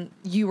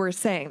 you were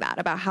saying that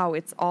about how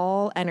it's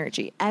all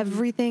energy.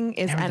 Everything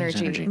is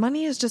energy.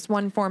 Money is just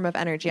one form of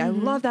energy. I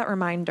love that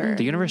reminder.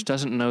 The universe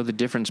doesn't know the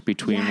difference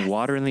between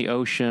water in the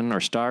ocean or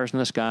stars in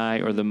the sky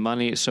or the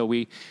money. So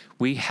we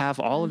have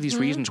all of these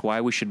reasons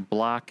why we should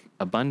block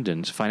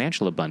abundance,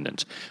 financial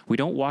abundance. We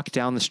don't walk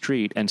down the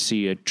street and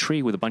see a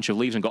tree with a bunch of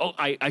leaves and go, oh,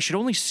 I should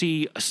only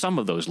see some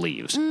of those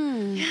leaves.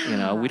 You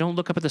know, we don't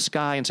look up at the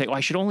sky and say,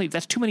 oh,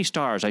 that's too many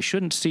stars. I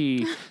shouldn't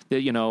see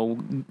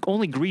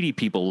only greedy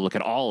people look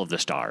at all of the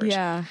stars.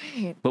 Yeah.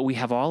 But we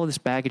have all of this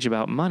baggage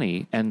about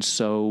money, and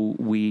so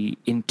we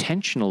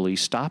intentionally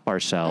stop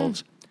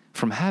ourselves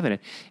from having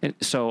it. And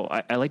so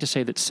I like to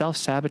say that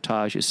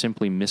self-sabotage is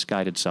simply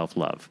misguided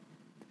self-love.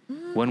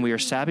 When we are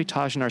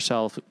sabotaging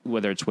ourselves,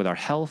 whether it's with our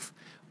health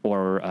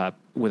or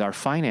with our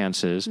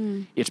finances,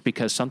 it's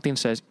because something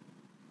says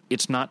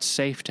it's not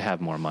safe to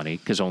have more money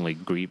because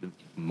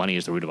money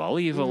is the root of all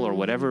evil or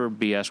whatever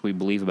BS we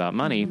believe about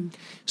money.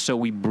 So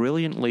we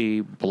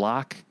brilliantly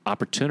block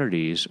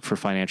opportunities for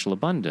financial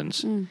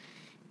abundance.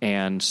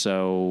 And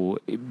so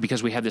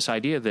because we have this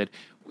idea that,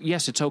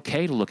 yes, it's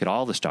okay to look at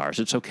all the stars.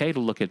 It's okay to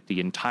look at the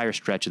entire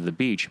stretch of the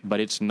beach, but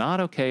it's not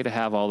okay to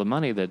have all the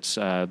money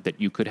that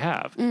you could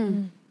have.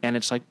 And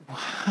it's like,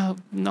 wow,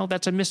 no,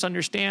 that's a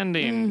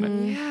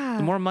misunderstanding. Yeah.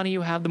 The more money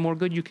you have, the more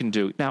good you can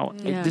do. Now,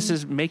 this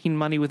is making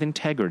money with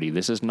integrity.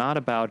 This is not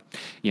about,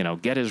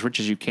 get as rich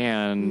as you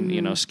can,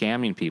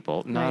 scamming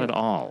people. Not at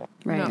all.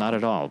 Right. Not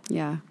at all.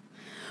 Yeah.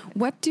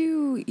 What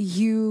do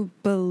you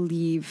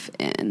believe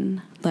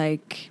in?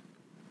 Like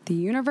the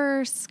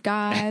universe,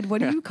 God?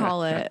 What do you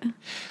call it?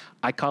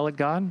 I call it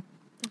God,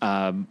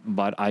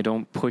 but I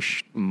don't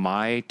push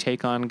my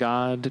take on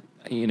God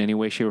in any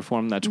way, shape, or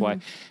form. That's why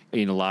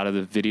in a lot of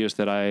the videos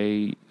that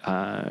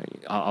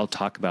I'll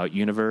talk about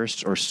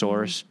universe or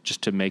source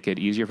just to make it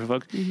easier for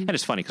folks. And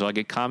it's funny because I'll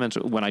get comments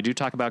when I do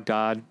talk about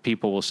God.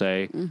 People will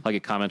say, I'll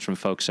get comments from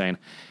folks saying,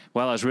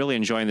 well, I was really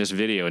enjoying this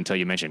video until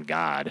you mentioned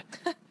God.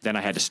 Then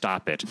I had to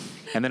stop it.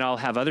 And then I'll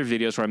have other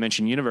videos where I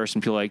mention universe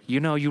and people are like,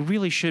 you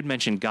really should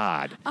mention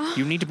God.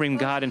 You need to bring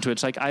God into it.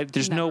 It's like,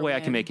 there's no way I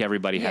can make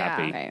everybody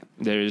happy. Right.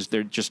 There's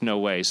just no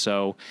way.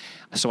 So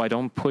I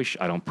don't push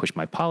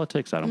my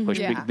politics. I don't push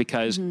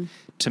because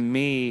to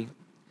me,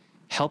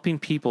 helping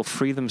people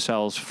free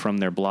themselves from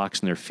their blocks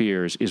and their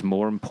fears is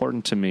more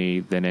important to me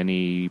than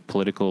any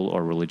political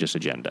or religious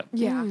agenda.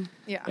 Yeah.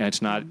 Yeah. And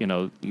it's not,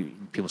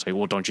 people say,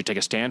 well, don't you take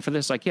a stand for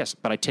this? Like, yes,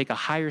 but I take a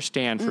higher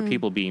stand for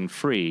people being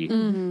free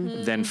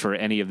than for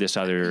any of this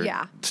other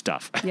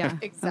stuff. Yeah,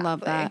 Exactly. I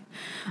love that.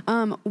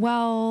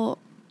 Well,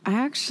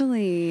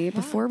 actually,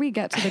 before we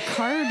get to the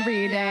card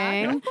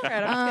reading,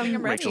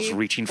 Rachel's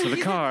reaching for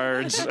the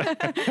cards.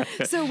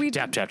 so we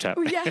Tap, tap, tap.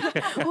 Yeah.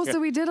 Well,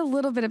 so we did a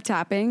little bit of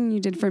tapping. You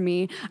did for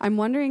me. I'm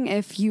wondering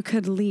if you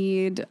could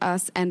lead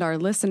us and our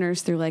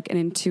listeners through like an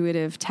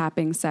intuitive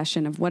tapping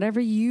session of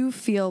whatever you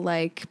feel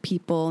like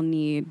people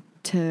need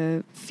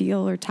to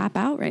feel or tap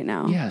out right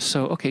now. Yeah.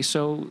 So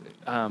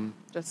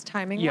Just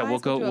timing. yeah,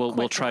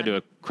 we'll try to do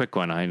a quick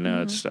one. I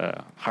know it's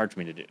hard for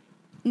me to do,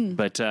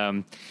 but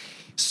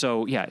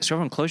so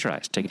everyone close your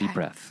eyes, take a deep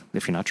breath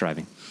if you're not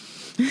driving,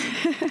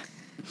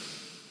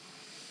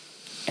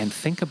 and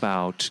think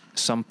about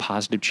some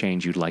positive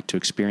change you'd like to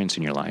experience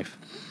in your life,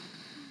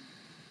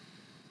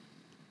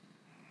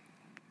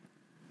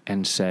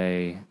 and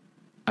say,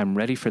 "I'm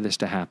ready for this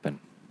to happen."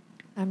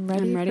 I'm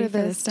I'm ready for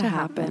this to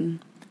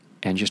happen.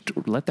 And just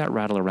let that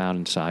rattle around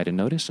inside and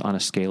notice on a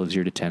scale of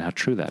 0 to 10 how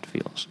true that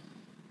feels.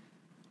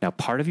 Now,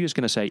 part of you is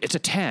going to say, it's a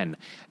 10.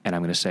 And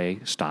I'm going to say,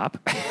 stop.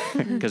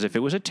 Because if it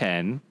was a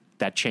 10,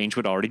 that change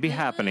would already be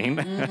happening.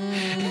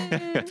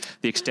 The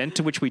extent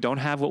to which we don't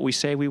have what we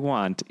say we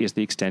want is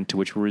the extent to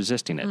which we're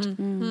resisting it.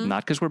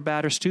 Not because we're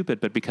bad or stupid,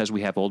 but because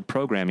we have old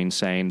programming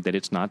saying that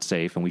it's not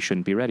safe and we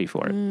shouldn't be ready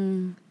for it.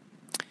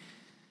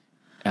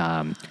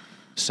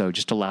 So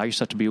just allow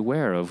yourself to be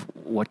aware of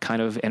what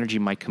kind of energy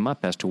might come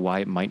up as to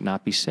why it might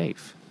not be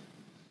safe.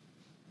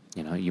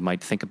 You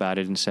might think about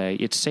it and say,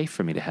 it's safe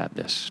for me to have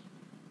this.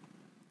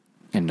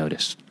 And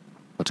notice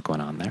what's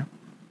going on there.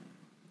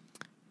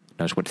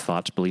 Notice what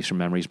thoughts, beliefs, or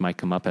memories might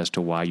come up as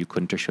to why you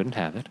couldn't or shouldn't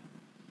have it.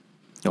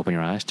 Open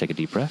your eyes, take a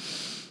deep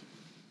breath.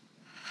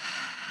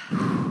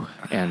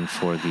 And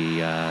for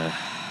the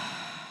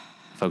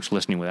folks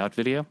listening without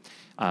video,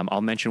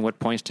 I'll mention what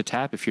points to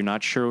tap. If you're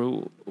not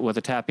sure what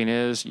the tapping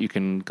is, you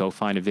can go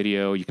find a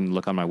video. You can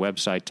look on my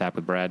website,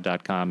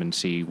 tapwithbrad.com, and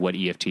see what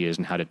EFT is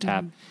and how to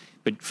tap.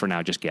 But for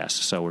now, just guess.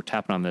 So we're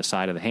tapping on the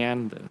side of the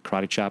hand, the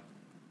karate chop,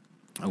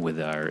 with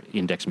our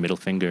index and middle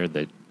finger,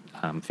 the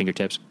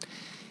fingertips.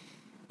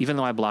 Even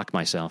though I block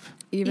myself,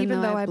 Even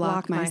though I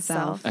block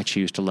myself, I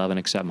choose to love and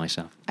accept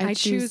myself. I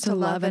choose to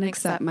love and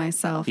accept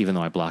myself. Even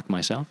though I block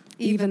myself,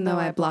 Even though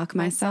I block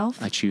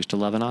myself, I choose to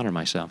love and honor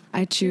myself.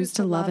 I choose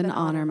to love and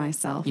honor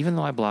myself. Even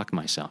though I block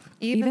myself,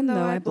 Even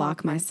though I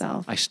block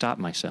myself, I stop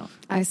myself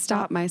I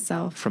stop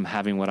myself from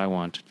having what I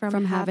want,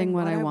 from having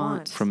what I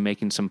want, from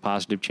making some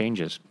positive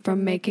changes.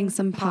 from making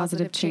some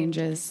positive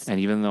changes. And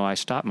even though I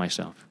stop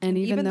myself, And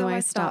even though I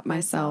stop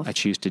myself, I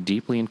choose to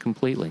deeply and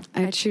completely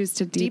I choose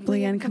to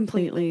deeply and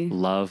completely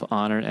love,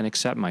 honor, and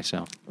accept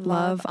myself,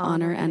 love,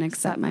 honor, and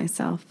accept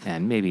myself.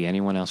 and maybe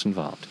anyone else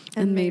involved.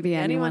 And maybe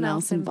anyone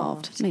else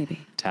involved. Maybe.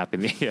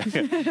 Tapping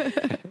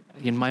the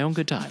in my own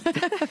good time.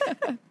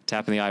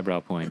 Tapping the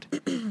eyebrow point.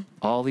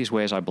 All these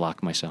ways I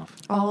block myself.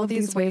 All of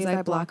these ways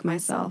I block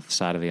myself.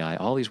 Side of the eye.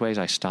 All these ways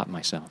I stop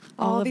myself.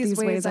 All of these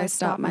ways I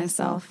stop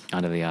myself.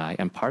 Under the eye.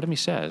 And part of me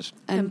says,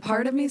 And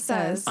part of me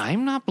says,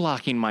 I'm not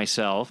blocking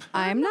myself.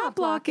 I'm not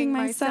blocking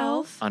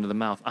myself. Under the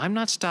mouth. I'm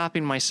not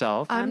stopping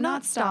myself. I'm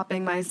not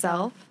stopping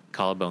myself.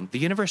 Collarbone. The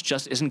universe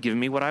just isn't giving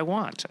me what I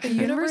want. The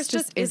universe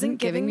just isn't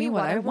giving me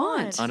what I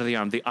want. Under the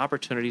arm. The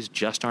opportunities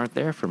just aren't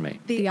there for me.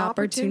 The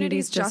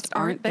opportunities just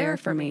aren't there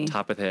for me.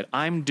 Top of the head.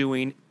 I'm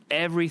doing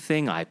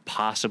everything I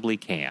possibly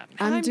can.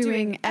 I'm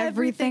doing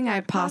everything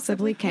I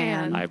possibly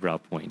can. Eyebrow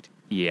point.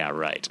 Yeah,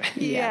 right.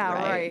 Yeah,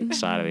 right.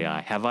 Side of the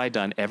eye. Have I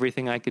done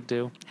everything I could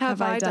do?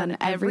 Have I done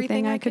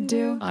everything I could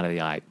do? Under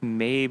the eye.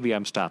 Maybe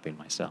I'm stopping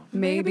myself.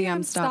 Maybe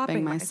I'm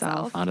stopping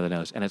myself. Under the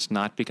nose. And it's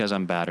not because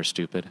I'm bad or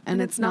stupid.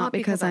 And it's not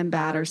because I'm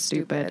bad or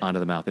stupid. Under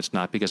the mouth. It's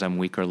not because I'm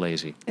weak or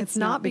lazy. It's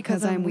not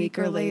because I'm weak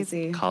or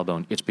lazy.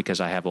 Collarbone. It's because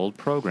I have old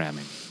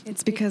programming.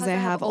 It's because I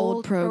have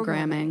old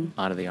programming.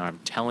 Under the arm.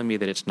 Telling me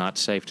that it's not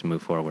safe to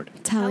move forward.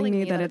 Telling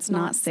me that it's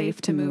not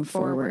safe to move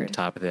forward.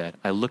 Top of the head.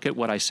 I look at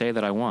what I say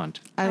that I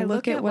want. I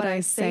look at what I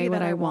say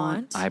what I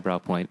want. Eyebrow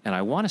point. And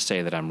I want to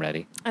say that I'm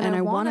ready. And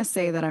I want to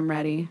say that I'm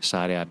ready.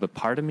 Side eye. But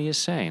part of me is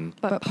saying,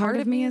 But part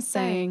of me is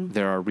saying,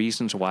 there are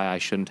reasons why I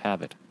shouldn't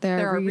have it.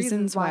 there are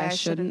reasons why I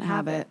shouldn't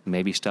have it.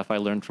 Maybe stuff I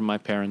learned from my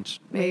parents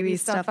Maybe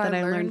stuff that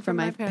I learned from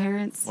my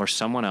parents or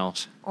someone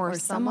else. or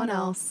someone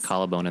else.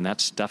 Collarbone. And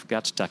that stuff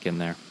got stuck in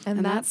there.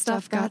 And that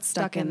stuff got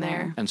stuck in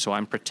there. And so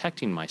I'm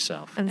protecting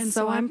myself And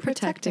so I'm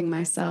protecting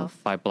myself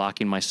by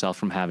blocking myself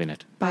from having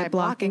it. by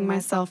blocking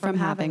myself from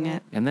having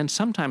it. And then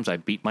sometimes I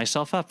beat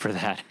myself up for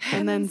that.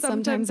 And then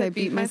sometimes I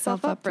beat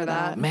myself up for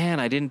that. Man,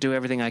 I didn't do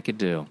everything I could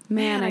do.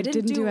 Man, I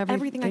didn't do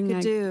everything I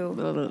could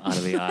do. Out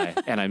of the eye.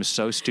 And I'm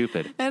so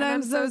stupid. And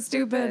I'm so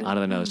stupid. Out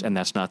of the nose. And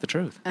that's not the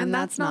truth. And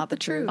that's not the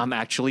truth. I'm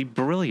actually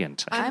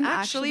brilliant. I'm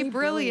actually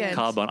brilliant.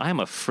 Collarbone. I'm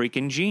a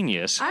freaking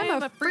genius.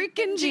 I'm a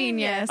freaking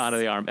genius Out of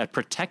the arm. At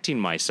protecting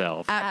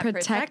myself. at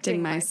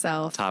protecting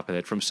myself Top of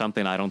it. From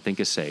something I don't think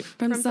is safe.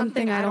 from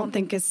something I don't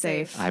think is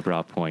safe.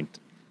 Eyebrow point.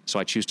 So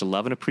I choose to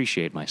love and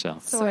appreciate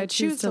myself. So I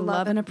choose to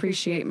love and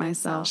appreciate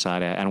myself.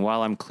 Side eye. And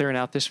while I'm clearing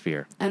out this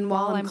fear. And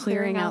while I'm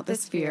clearing out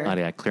this fear, Out of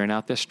the eye. Clearing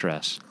out this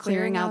stress.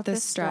 clearing out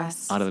this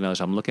stress, Out of the nose.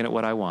 I'm looking at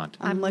what I want.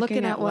 I'm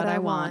looking at what I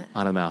want.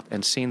 Out of the mouth.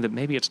 And seeing that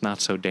maybe it's not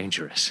so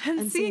dangerous.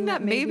 And seeing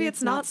that maybe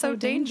it's not so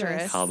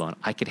dangerous. Collarbone.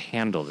 I could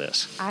handle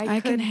this. I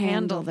can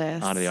handle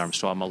this. Out of the arm.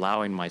 So I'm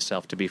allowing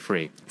myself to be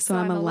free. So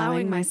I'm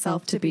allowing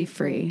myself to be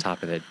free.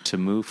 Top of it. To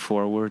move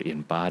forward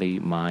in body,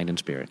 mind, and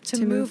spirit.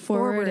 To move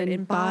forward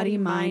in body,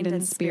 mind,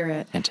 and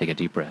spirit. And take a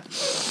deep breath.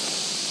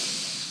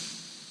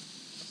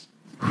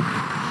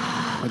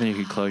 Or then you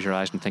could close your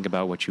eyes and think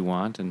about what you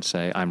want and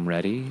say, I'm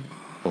ready,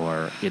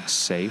 or it's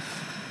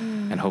safe.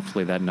 And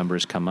hopefully that number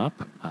has come up.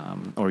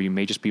 Or you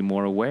may just be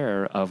more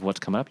aware of what's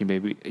come up.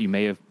 You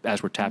may have,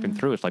 as we're tapping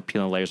through, it's like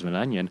peeling layers of an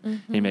onion.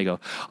 And you may go,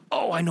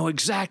 oh, I know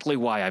exactly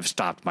why I've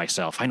stopped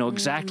myself. I know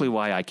exactly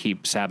why I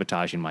keep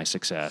sabotaging my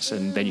success.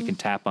 And then you can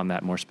tap on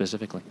that more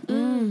specifically.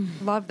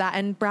 Love that.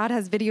 And Brad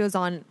has videos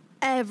on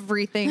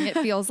everything, it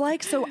feels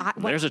like. So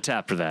There's a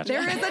tap for that.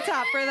 there is a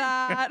tap for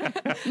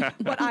that.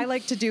 What I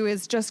like to do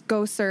is just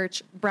go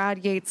search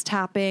Brad Yates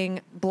tapping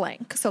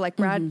blank. So like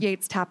Brad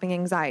Yates tapping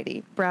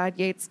anxiety, Brad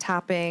Yates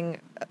tapping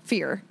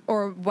fear,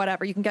 or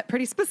whatever. You can get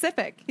pretty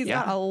specific. He's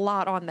got a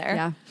lot on there.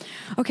 Yeah.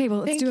 Okay, well,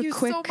 let's Thank do a you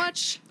quick. so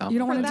much. You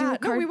don't for want to do a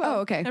that. card? No, we will. Oh,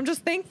 okay. I'm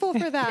just thankful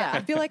for that.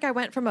 I feel like I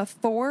went from a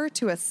 4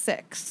 to a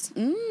 6.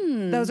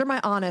 Those are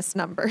my honest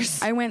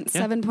numbers. I went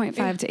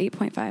 7.5 to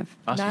 8.5.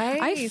 Awesome.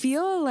 Nice. I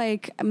feel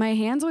like my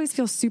hands always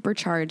feel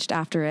supercharged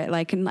after it.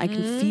 Like, I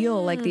can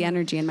feel like the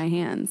energy in my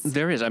hands.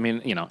 There is, I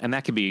mean, and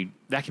that could be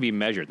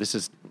measured. This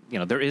is,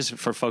 there is,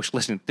 for folks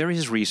listening, there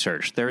is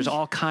research. There is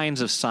all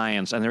kinds of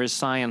science, and there is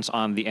science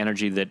on the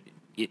energy that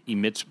it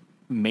emits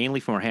mainly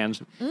from our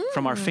hands,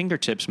 from our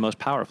fingertips most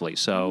powerfully.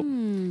 So,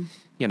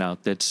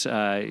 that's,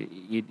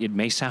 it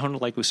may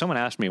sound like, someone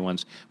asked me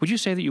once, would you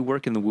say that you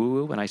work in the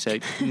woo-woo? And I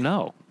said,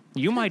 no.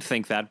 You might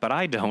think that, but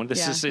I don't.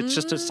 It's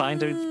just a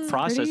scientific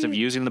process of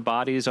using the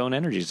body's own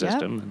energy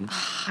system.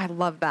 I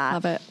love that.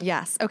 Love it.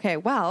 Yes. Okay.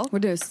 Well, We'll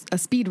do a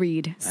speed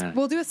read.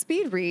 we'll do a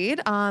speed read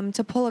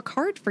to pull a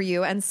card for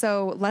you. And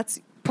so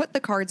let's put the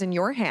cards in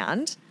your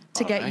hand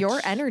to get right.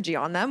 your energy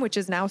on them, which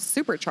is now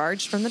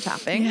supercharged from the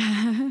tapping.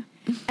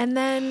 And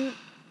then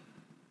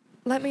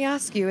let me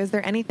ask you, is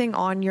there anything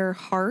on your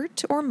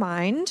heart or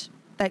mind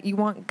that you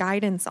want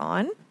guidance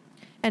on?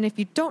 And if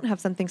you don't have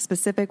something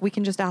specific, we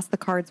can just ask the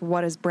cards,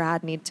 what does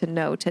Brad need to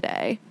know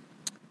today?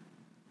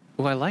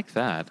 Oh, I like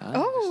that. That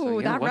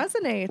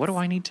resonates. What do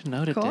I need to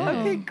know today?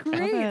 Okay,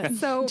 great.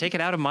 So Take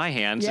it out of my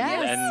hands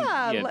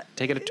and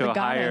take it to a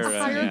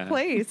higher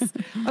place.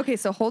 Okay,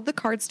 so hold the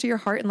cards to your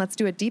heart and let's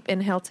do a deep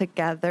inhale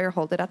together.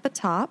 Hold it at the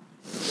top.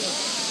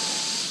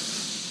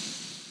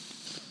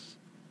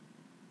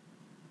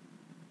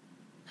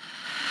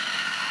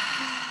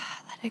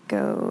 Let it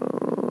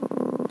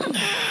go.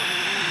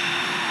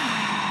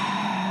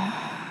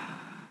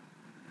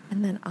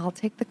 And then I'll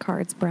take the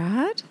cards,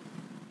 Brad.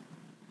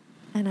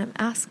 And I'm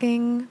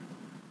asking,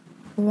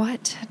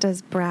 what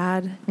does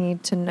Brad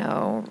need to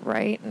know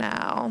right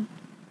now?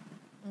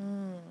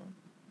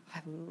 I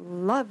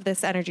love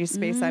this energy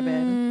space I'm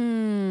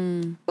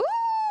in.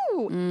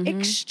 Ooh,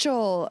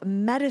 Ixchel,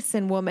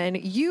 medicine woman.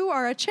 You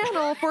are a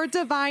channel for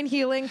divine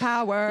healing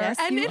power. Yes,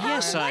 and you it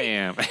has Yes, I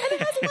am. and it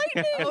has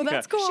lightning. Oh,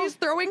 that's cool. She's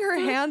throwing her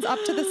hands up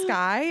to the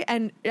sky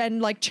and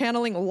like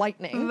channeling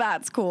lightning.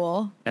 That's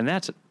cool. And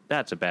that's a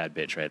bad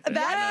bitch right there.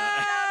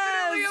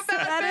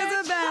 That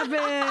is a bad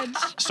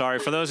bitch. Sorry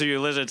for those of you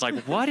who listen. It's like,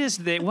 what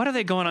are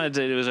they going on?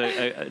 It was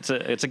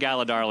it's a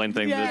Gala Darling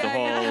thing. Yeah, the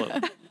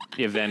whole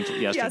event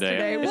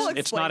yesterday. We'll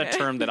It's not a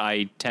explain it. term that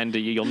I tend to.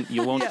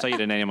 You won't see it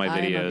in any of my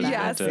I know videos. that.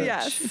 Yes,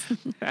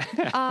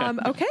 but,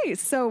 yes. Okay,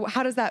 so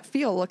how does that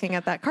feel looking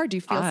at that card? Do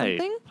you feel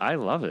something? I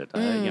love it.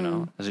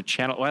 As a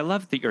channel, well, I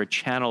love that you're a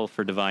channel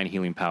for divine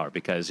healing power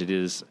because it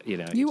is. You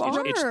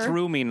it's are.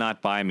 through me,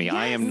 not by me.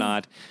 I am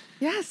not.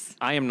 Yes.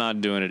 I am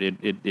not doing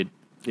it.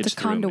 It's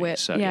The through me, conduit,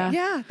 so, yeah.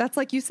 Yeah, that's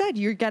like you said.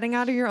 You're getting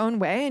out of your own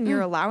way and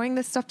you're allowing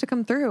this stuff to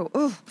come through.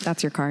 Ooh.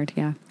 That's your card,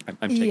 yeah.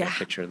 I'm taking Yeah. a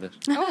picture of this.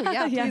 Oh,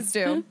 yeah, Yes. please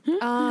do.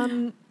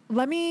 I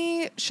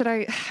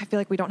feel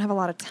like we don't have a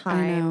lot of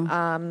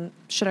time.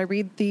 Should I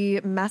read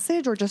the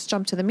message or just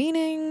jump to the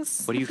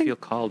meanings? What do you feel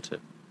called to?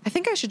 I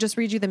think I should just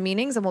read you the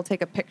meanings and we'll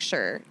take a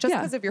picture just Yeah.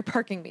 because of your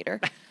parking meter.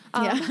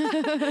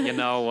 You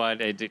know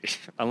what?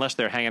 Unless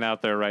they're hanging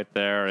out there right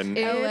there, and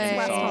It's LA.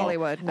 West all-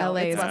 Hollywood. No, LA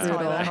it's is West brutal.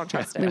 Hollywood. I don't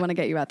trust We it. want to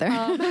get you out there.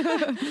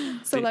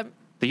 So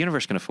the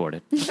universe can afford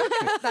it.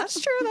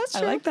 that's true. That's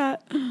true. I like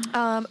that.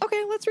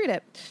 Okay, let's read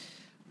it.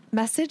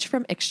 Message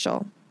from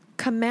Ixchel.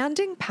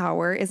 Commanding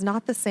power is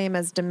not the same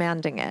as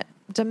demanding it.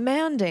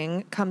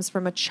 Demanding comes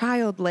from a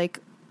childlike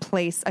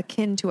place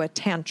akin to a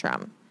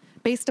tantrum,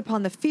 based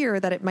upon the fear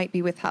that it might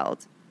be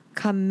withheld.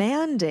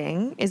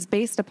 Commanding is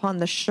based upon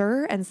the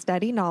sure and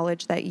steady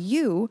knowledge that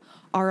you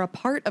are a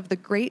part of the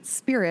Great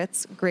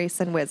Spirit's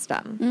grace and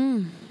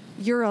wisdom.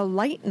 You're a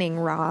lightning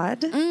rod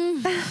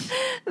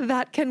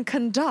that can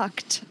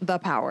conduct the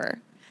power.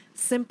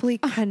 Simply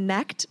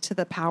connect to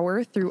the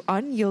power through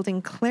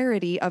unyielding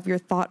clarity of your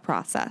thought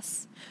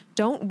process.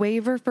 Don't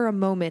waver for a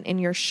moment in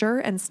your sure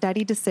and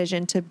steady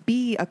decision to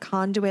be a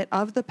conduit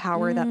of the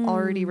power that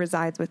already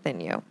resides within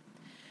you.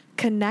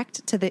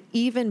 Connect to the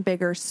even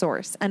bigger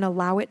source and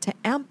allow it to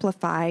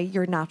amplify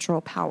your natural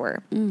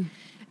power.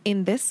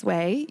 In this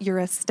way, you're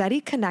a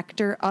steady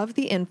connector of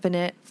the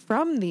infinite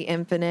from the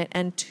infinite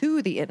and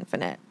to the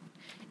infinite.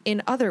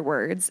 In other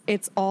words,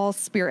 it's all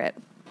spirit,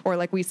 or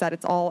like we said,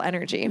 it's all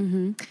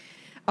energy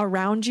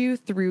around you,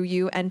 through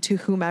you, and to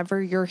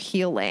whomever you're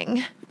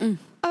healing.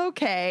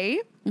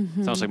 Okay.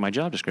 Sounds like my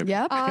job description.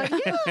 Yep.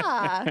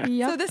 Yeah.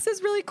 Yep. So this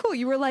is really cool.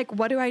 You were like,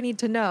 what do I need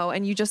to know?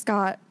 And you just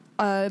got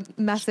a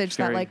message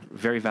Very, that like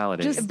very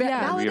validating. just Very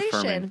validation.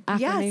 reaffirming.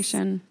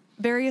 Affirmation. Yes.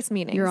 Various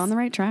meanings. You're on the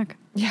right track.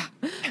 Yeah.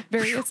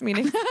 Various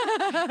meanings.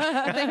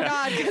 Thank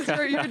God, because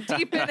you're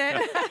deep in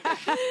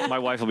it. My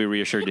wife will be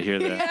reassured to hear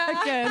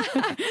that.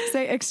 Good.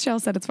 Say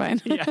Ixchel said it's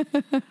fine.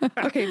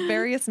 Okay,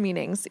 various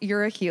meanings.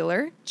 You're a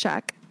healer.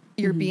 Check.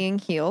 You're being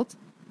healed.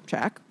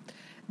 Check.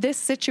 This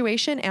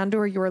situation and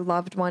or your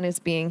loved one is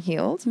being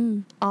healed.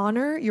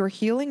 Honor your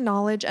healing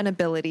knowledge and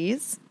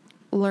abilities.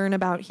 Learn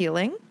about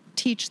healing.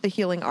 Teach the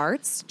healing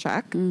arts.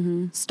 Check.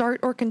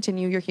 Start or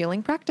continue your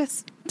healing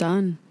practice.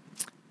 Done.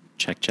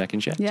 Check, check,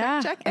 and check. Yeah.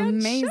 check, and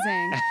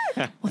Amazing.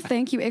 Well,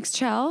 thank you,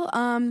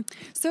 Ixchel.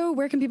 So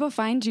where can people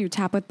find you?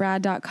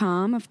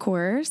 Tapwithbrad.com, of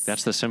course.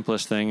 That's the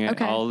simplest thing.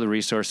 Okay. All the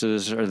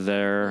resources are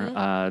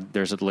there.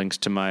 There's links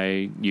to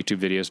my YouTube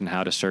videos and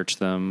how to search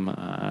them.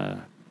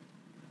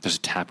 There's a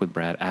Tap with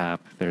Brad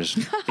app. There's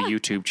the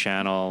YouTube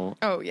channel.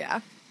 Oh, yeah.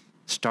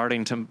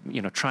 Starting to,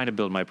 trying to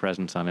build my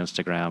presence on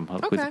Instagram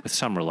Okay. with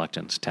some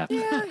reluctance. Tap.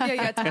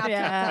 Yeah.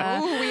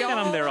 Tap. Ooh, we And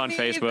I'm all there on need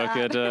Facebook.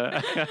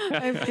 that.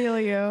 I feel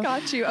you.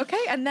 Got you.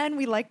 Okay. And then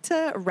we like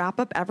to wrap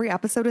up every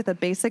episode with a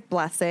basic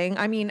blessing.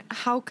 I mean,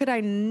 how could I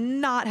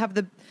not have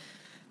the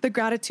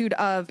gratitude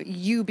of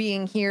you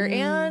being here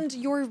and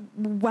your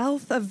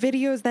wealth of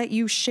videos that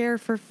you share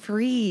for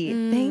free.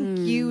 Thank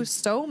you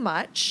so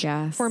much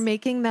for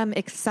making them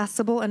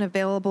accessible and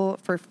available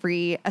for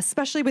free,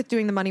 especially with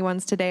doing the money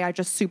ones today. I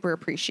just super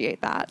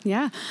appreciate that.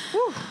 Yeah.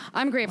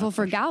 I'm grateful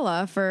for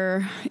Gala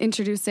for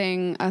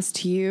introducing us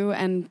to you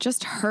and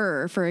just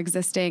her for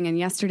existing. And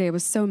yesterday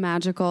was so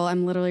magical.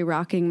 I'm literally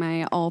rocking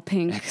my all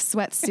pink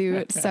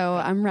sweatsuit. So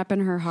I'm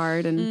repping her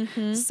hard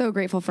and so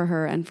grateful for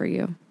her and for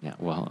you. Yeah,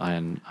 well,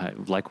 and I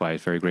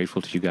likewise very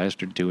grateful to you guys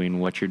for doing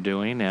what you're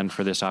doing and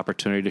for this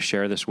opportunity to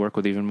share this work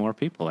with even more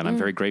people. And I'm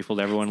very grateful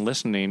to everyone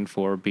listening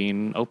for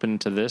being open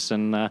to this.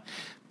 And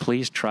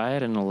please try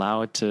it and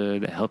allow it to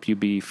help you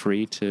be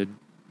free to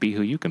be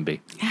who you can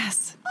be.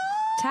 Yes.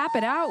 Tap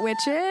it out,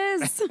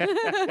 witches.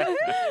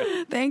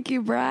 Thank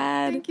you,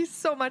 Brad. Thank you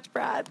so much,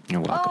 Brad.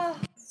 You're welcome.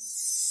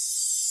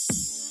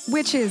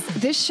 Witches,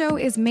 this show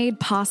is made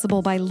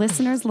possible by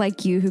listeners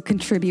like you who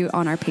contribute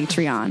on our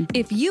Patreon.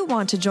 If you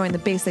want to join the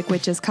Basic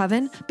Witches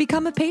Coven,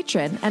 become a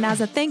patron, and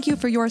as a thank you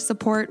for your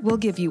support, we'll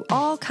give you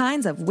all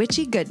kinds of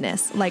witchy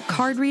goodness, like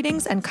card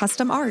readings and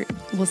custom art.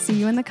 We'll see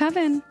you in the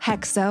coven.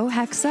 Hexo,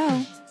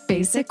 hexo.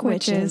 Basic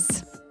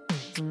Witches.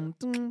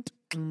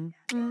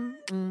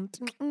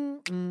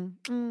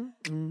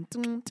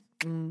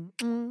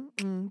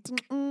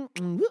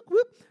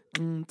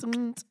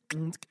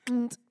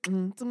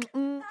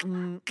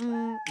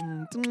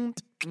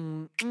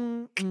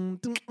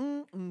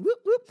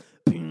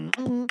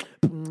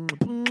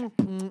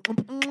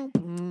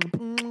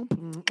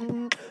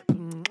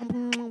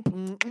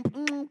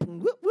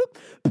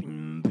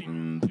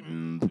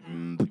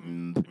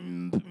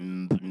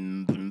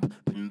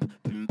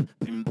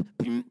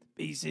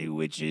 Basic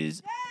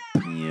Witches.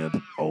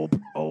 Yep. Op.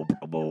 Op.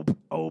 Op.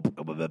 Op.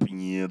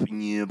 Yep.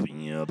 Yep.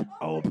 Yep.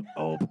 Op.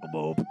 Op.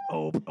 Op.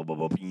 Op.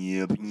 Op.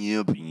 Yep.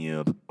 Yep.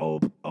 Yep.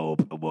 Op.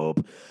 Op. Op.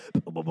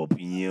 Op.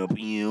 Yep.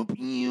 Yep.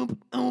 Yep.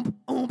 Op.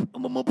 Op.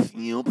 Op.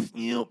 Yep.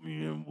 Yep.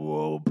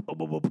 Op.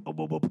 Op. Op. Op.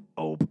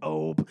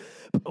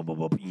 Op.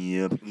 Op.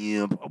 Yep.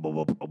 Yep. Op.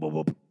 Op. Op.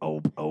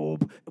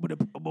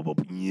 Op.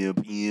 Yep.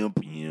 Yep.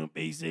 Yep.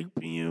 Basic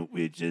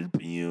Witches.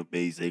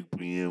 Basic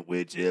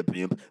Witches.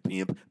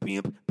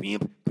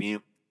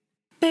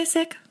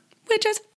 Basic Witches.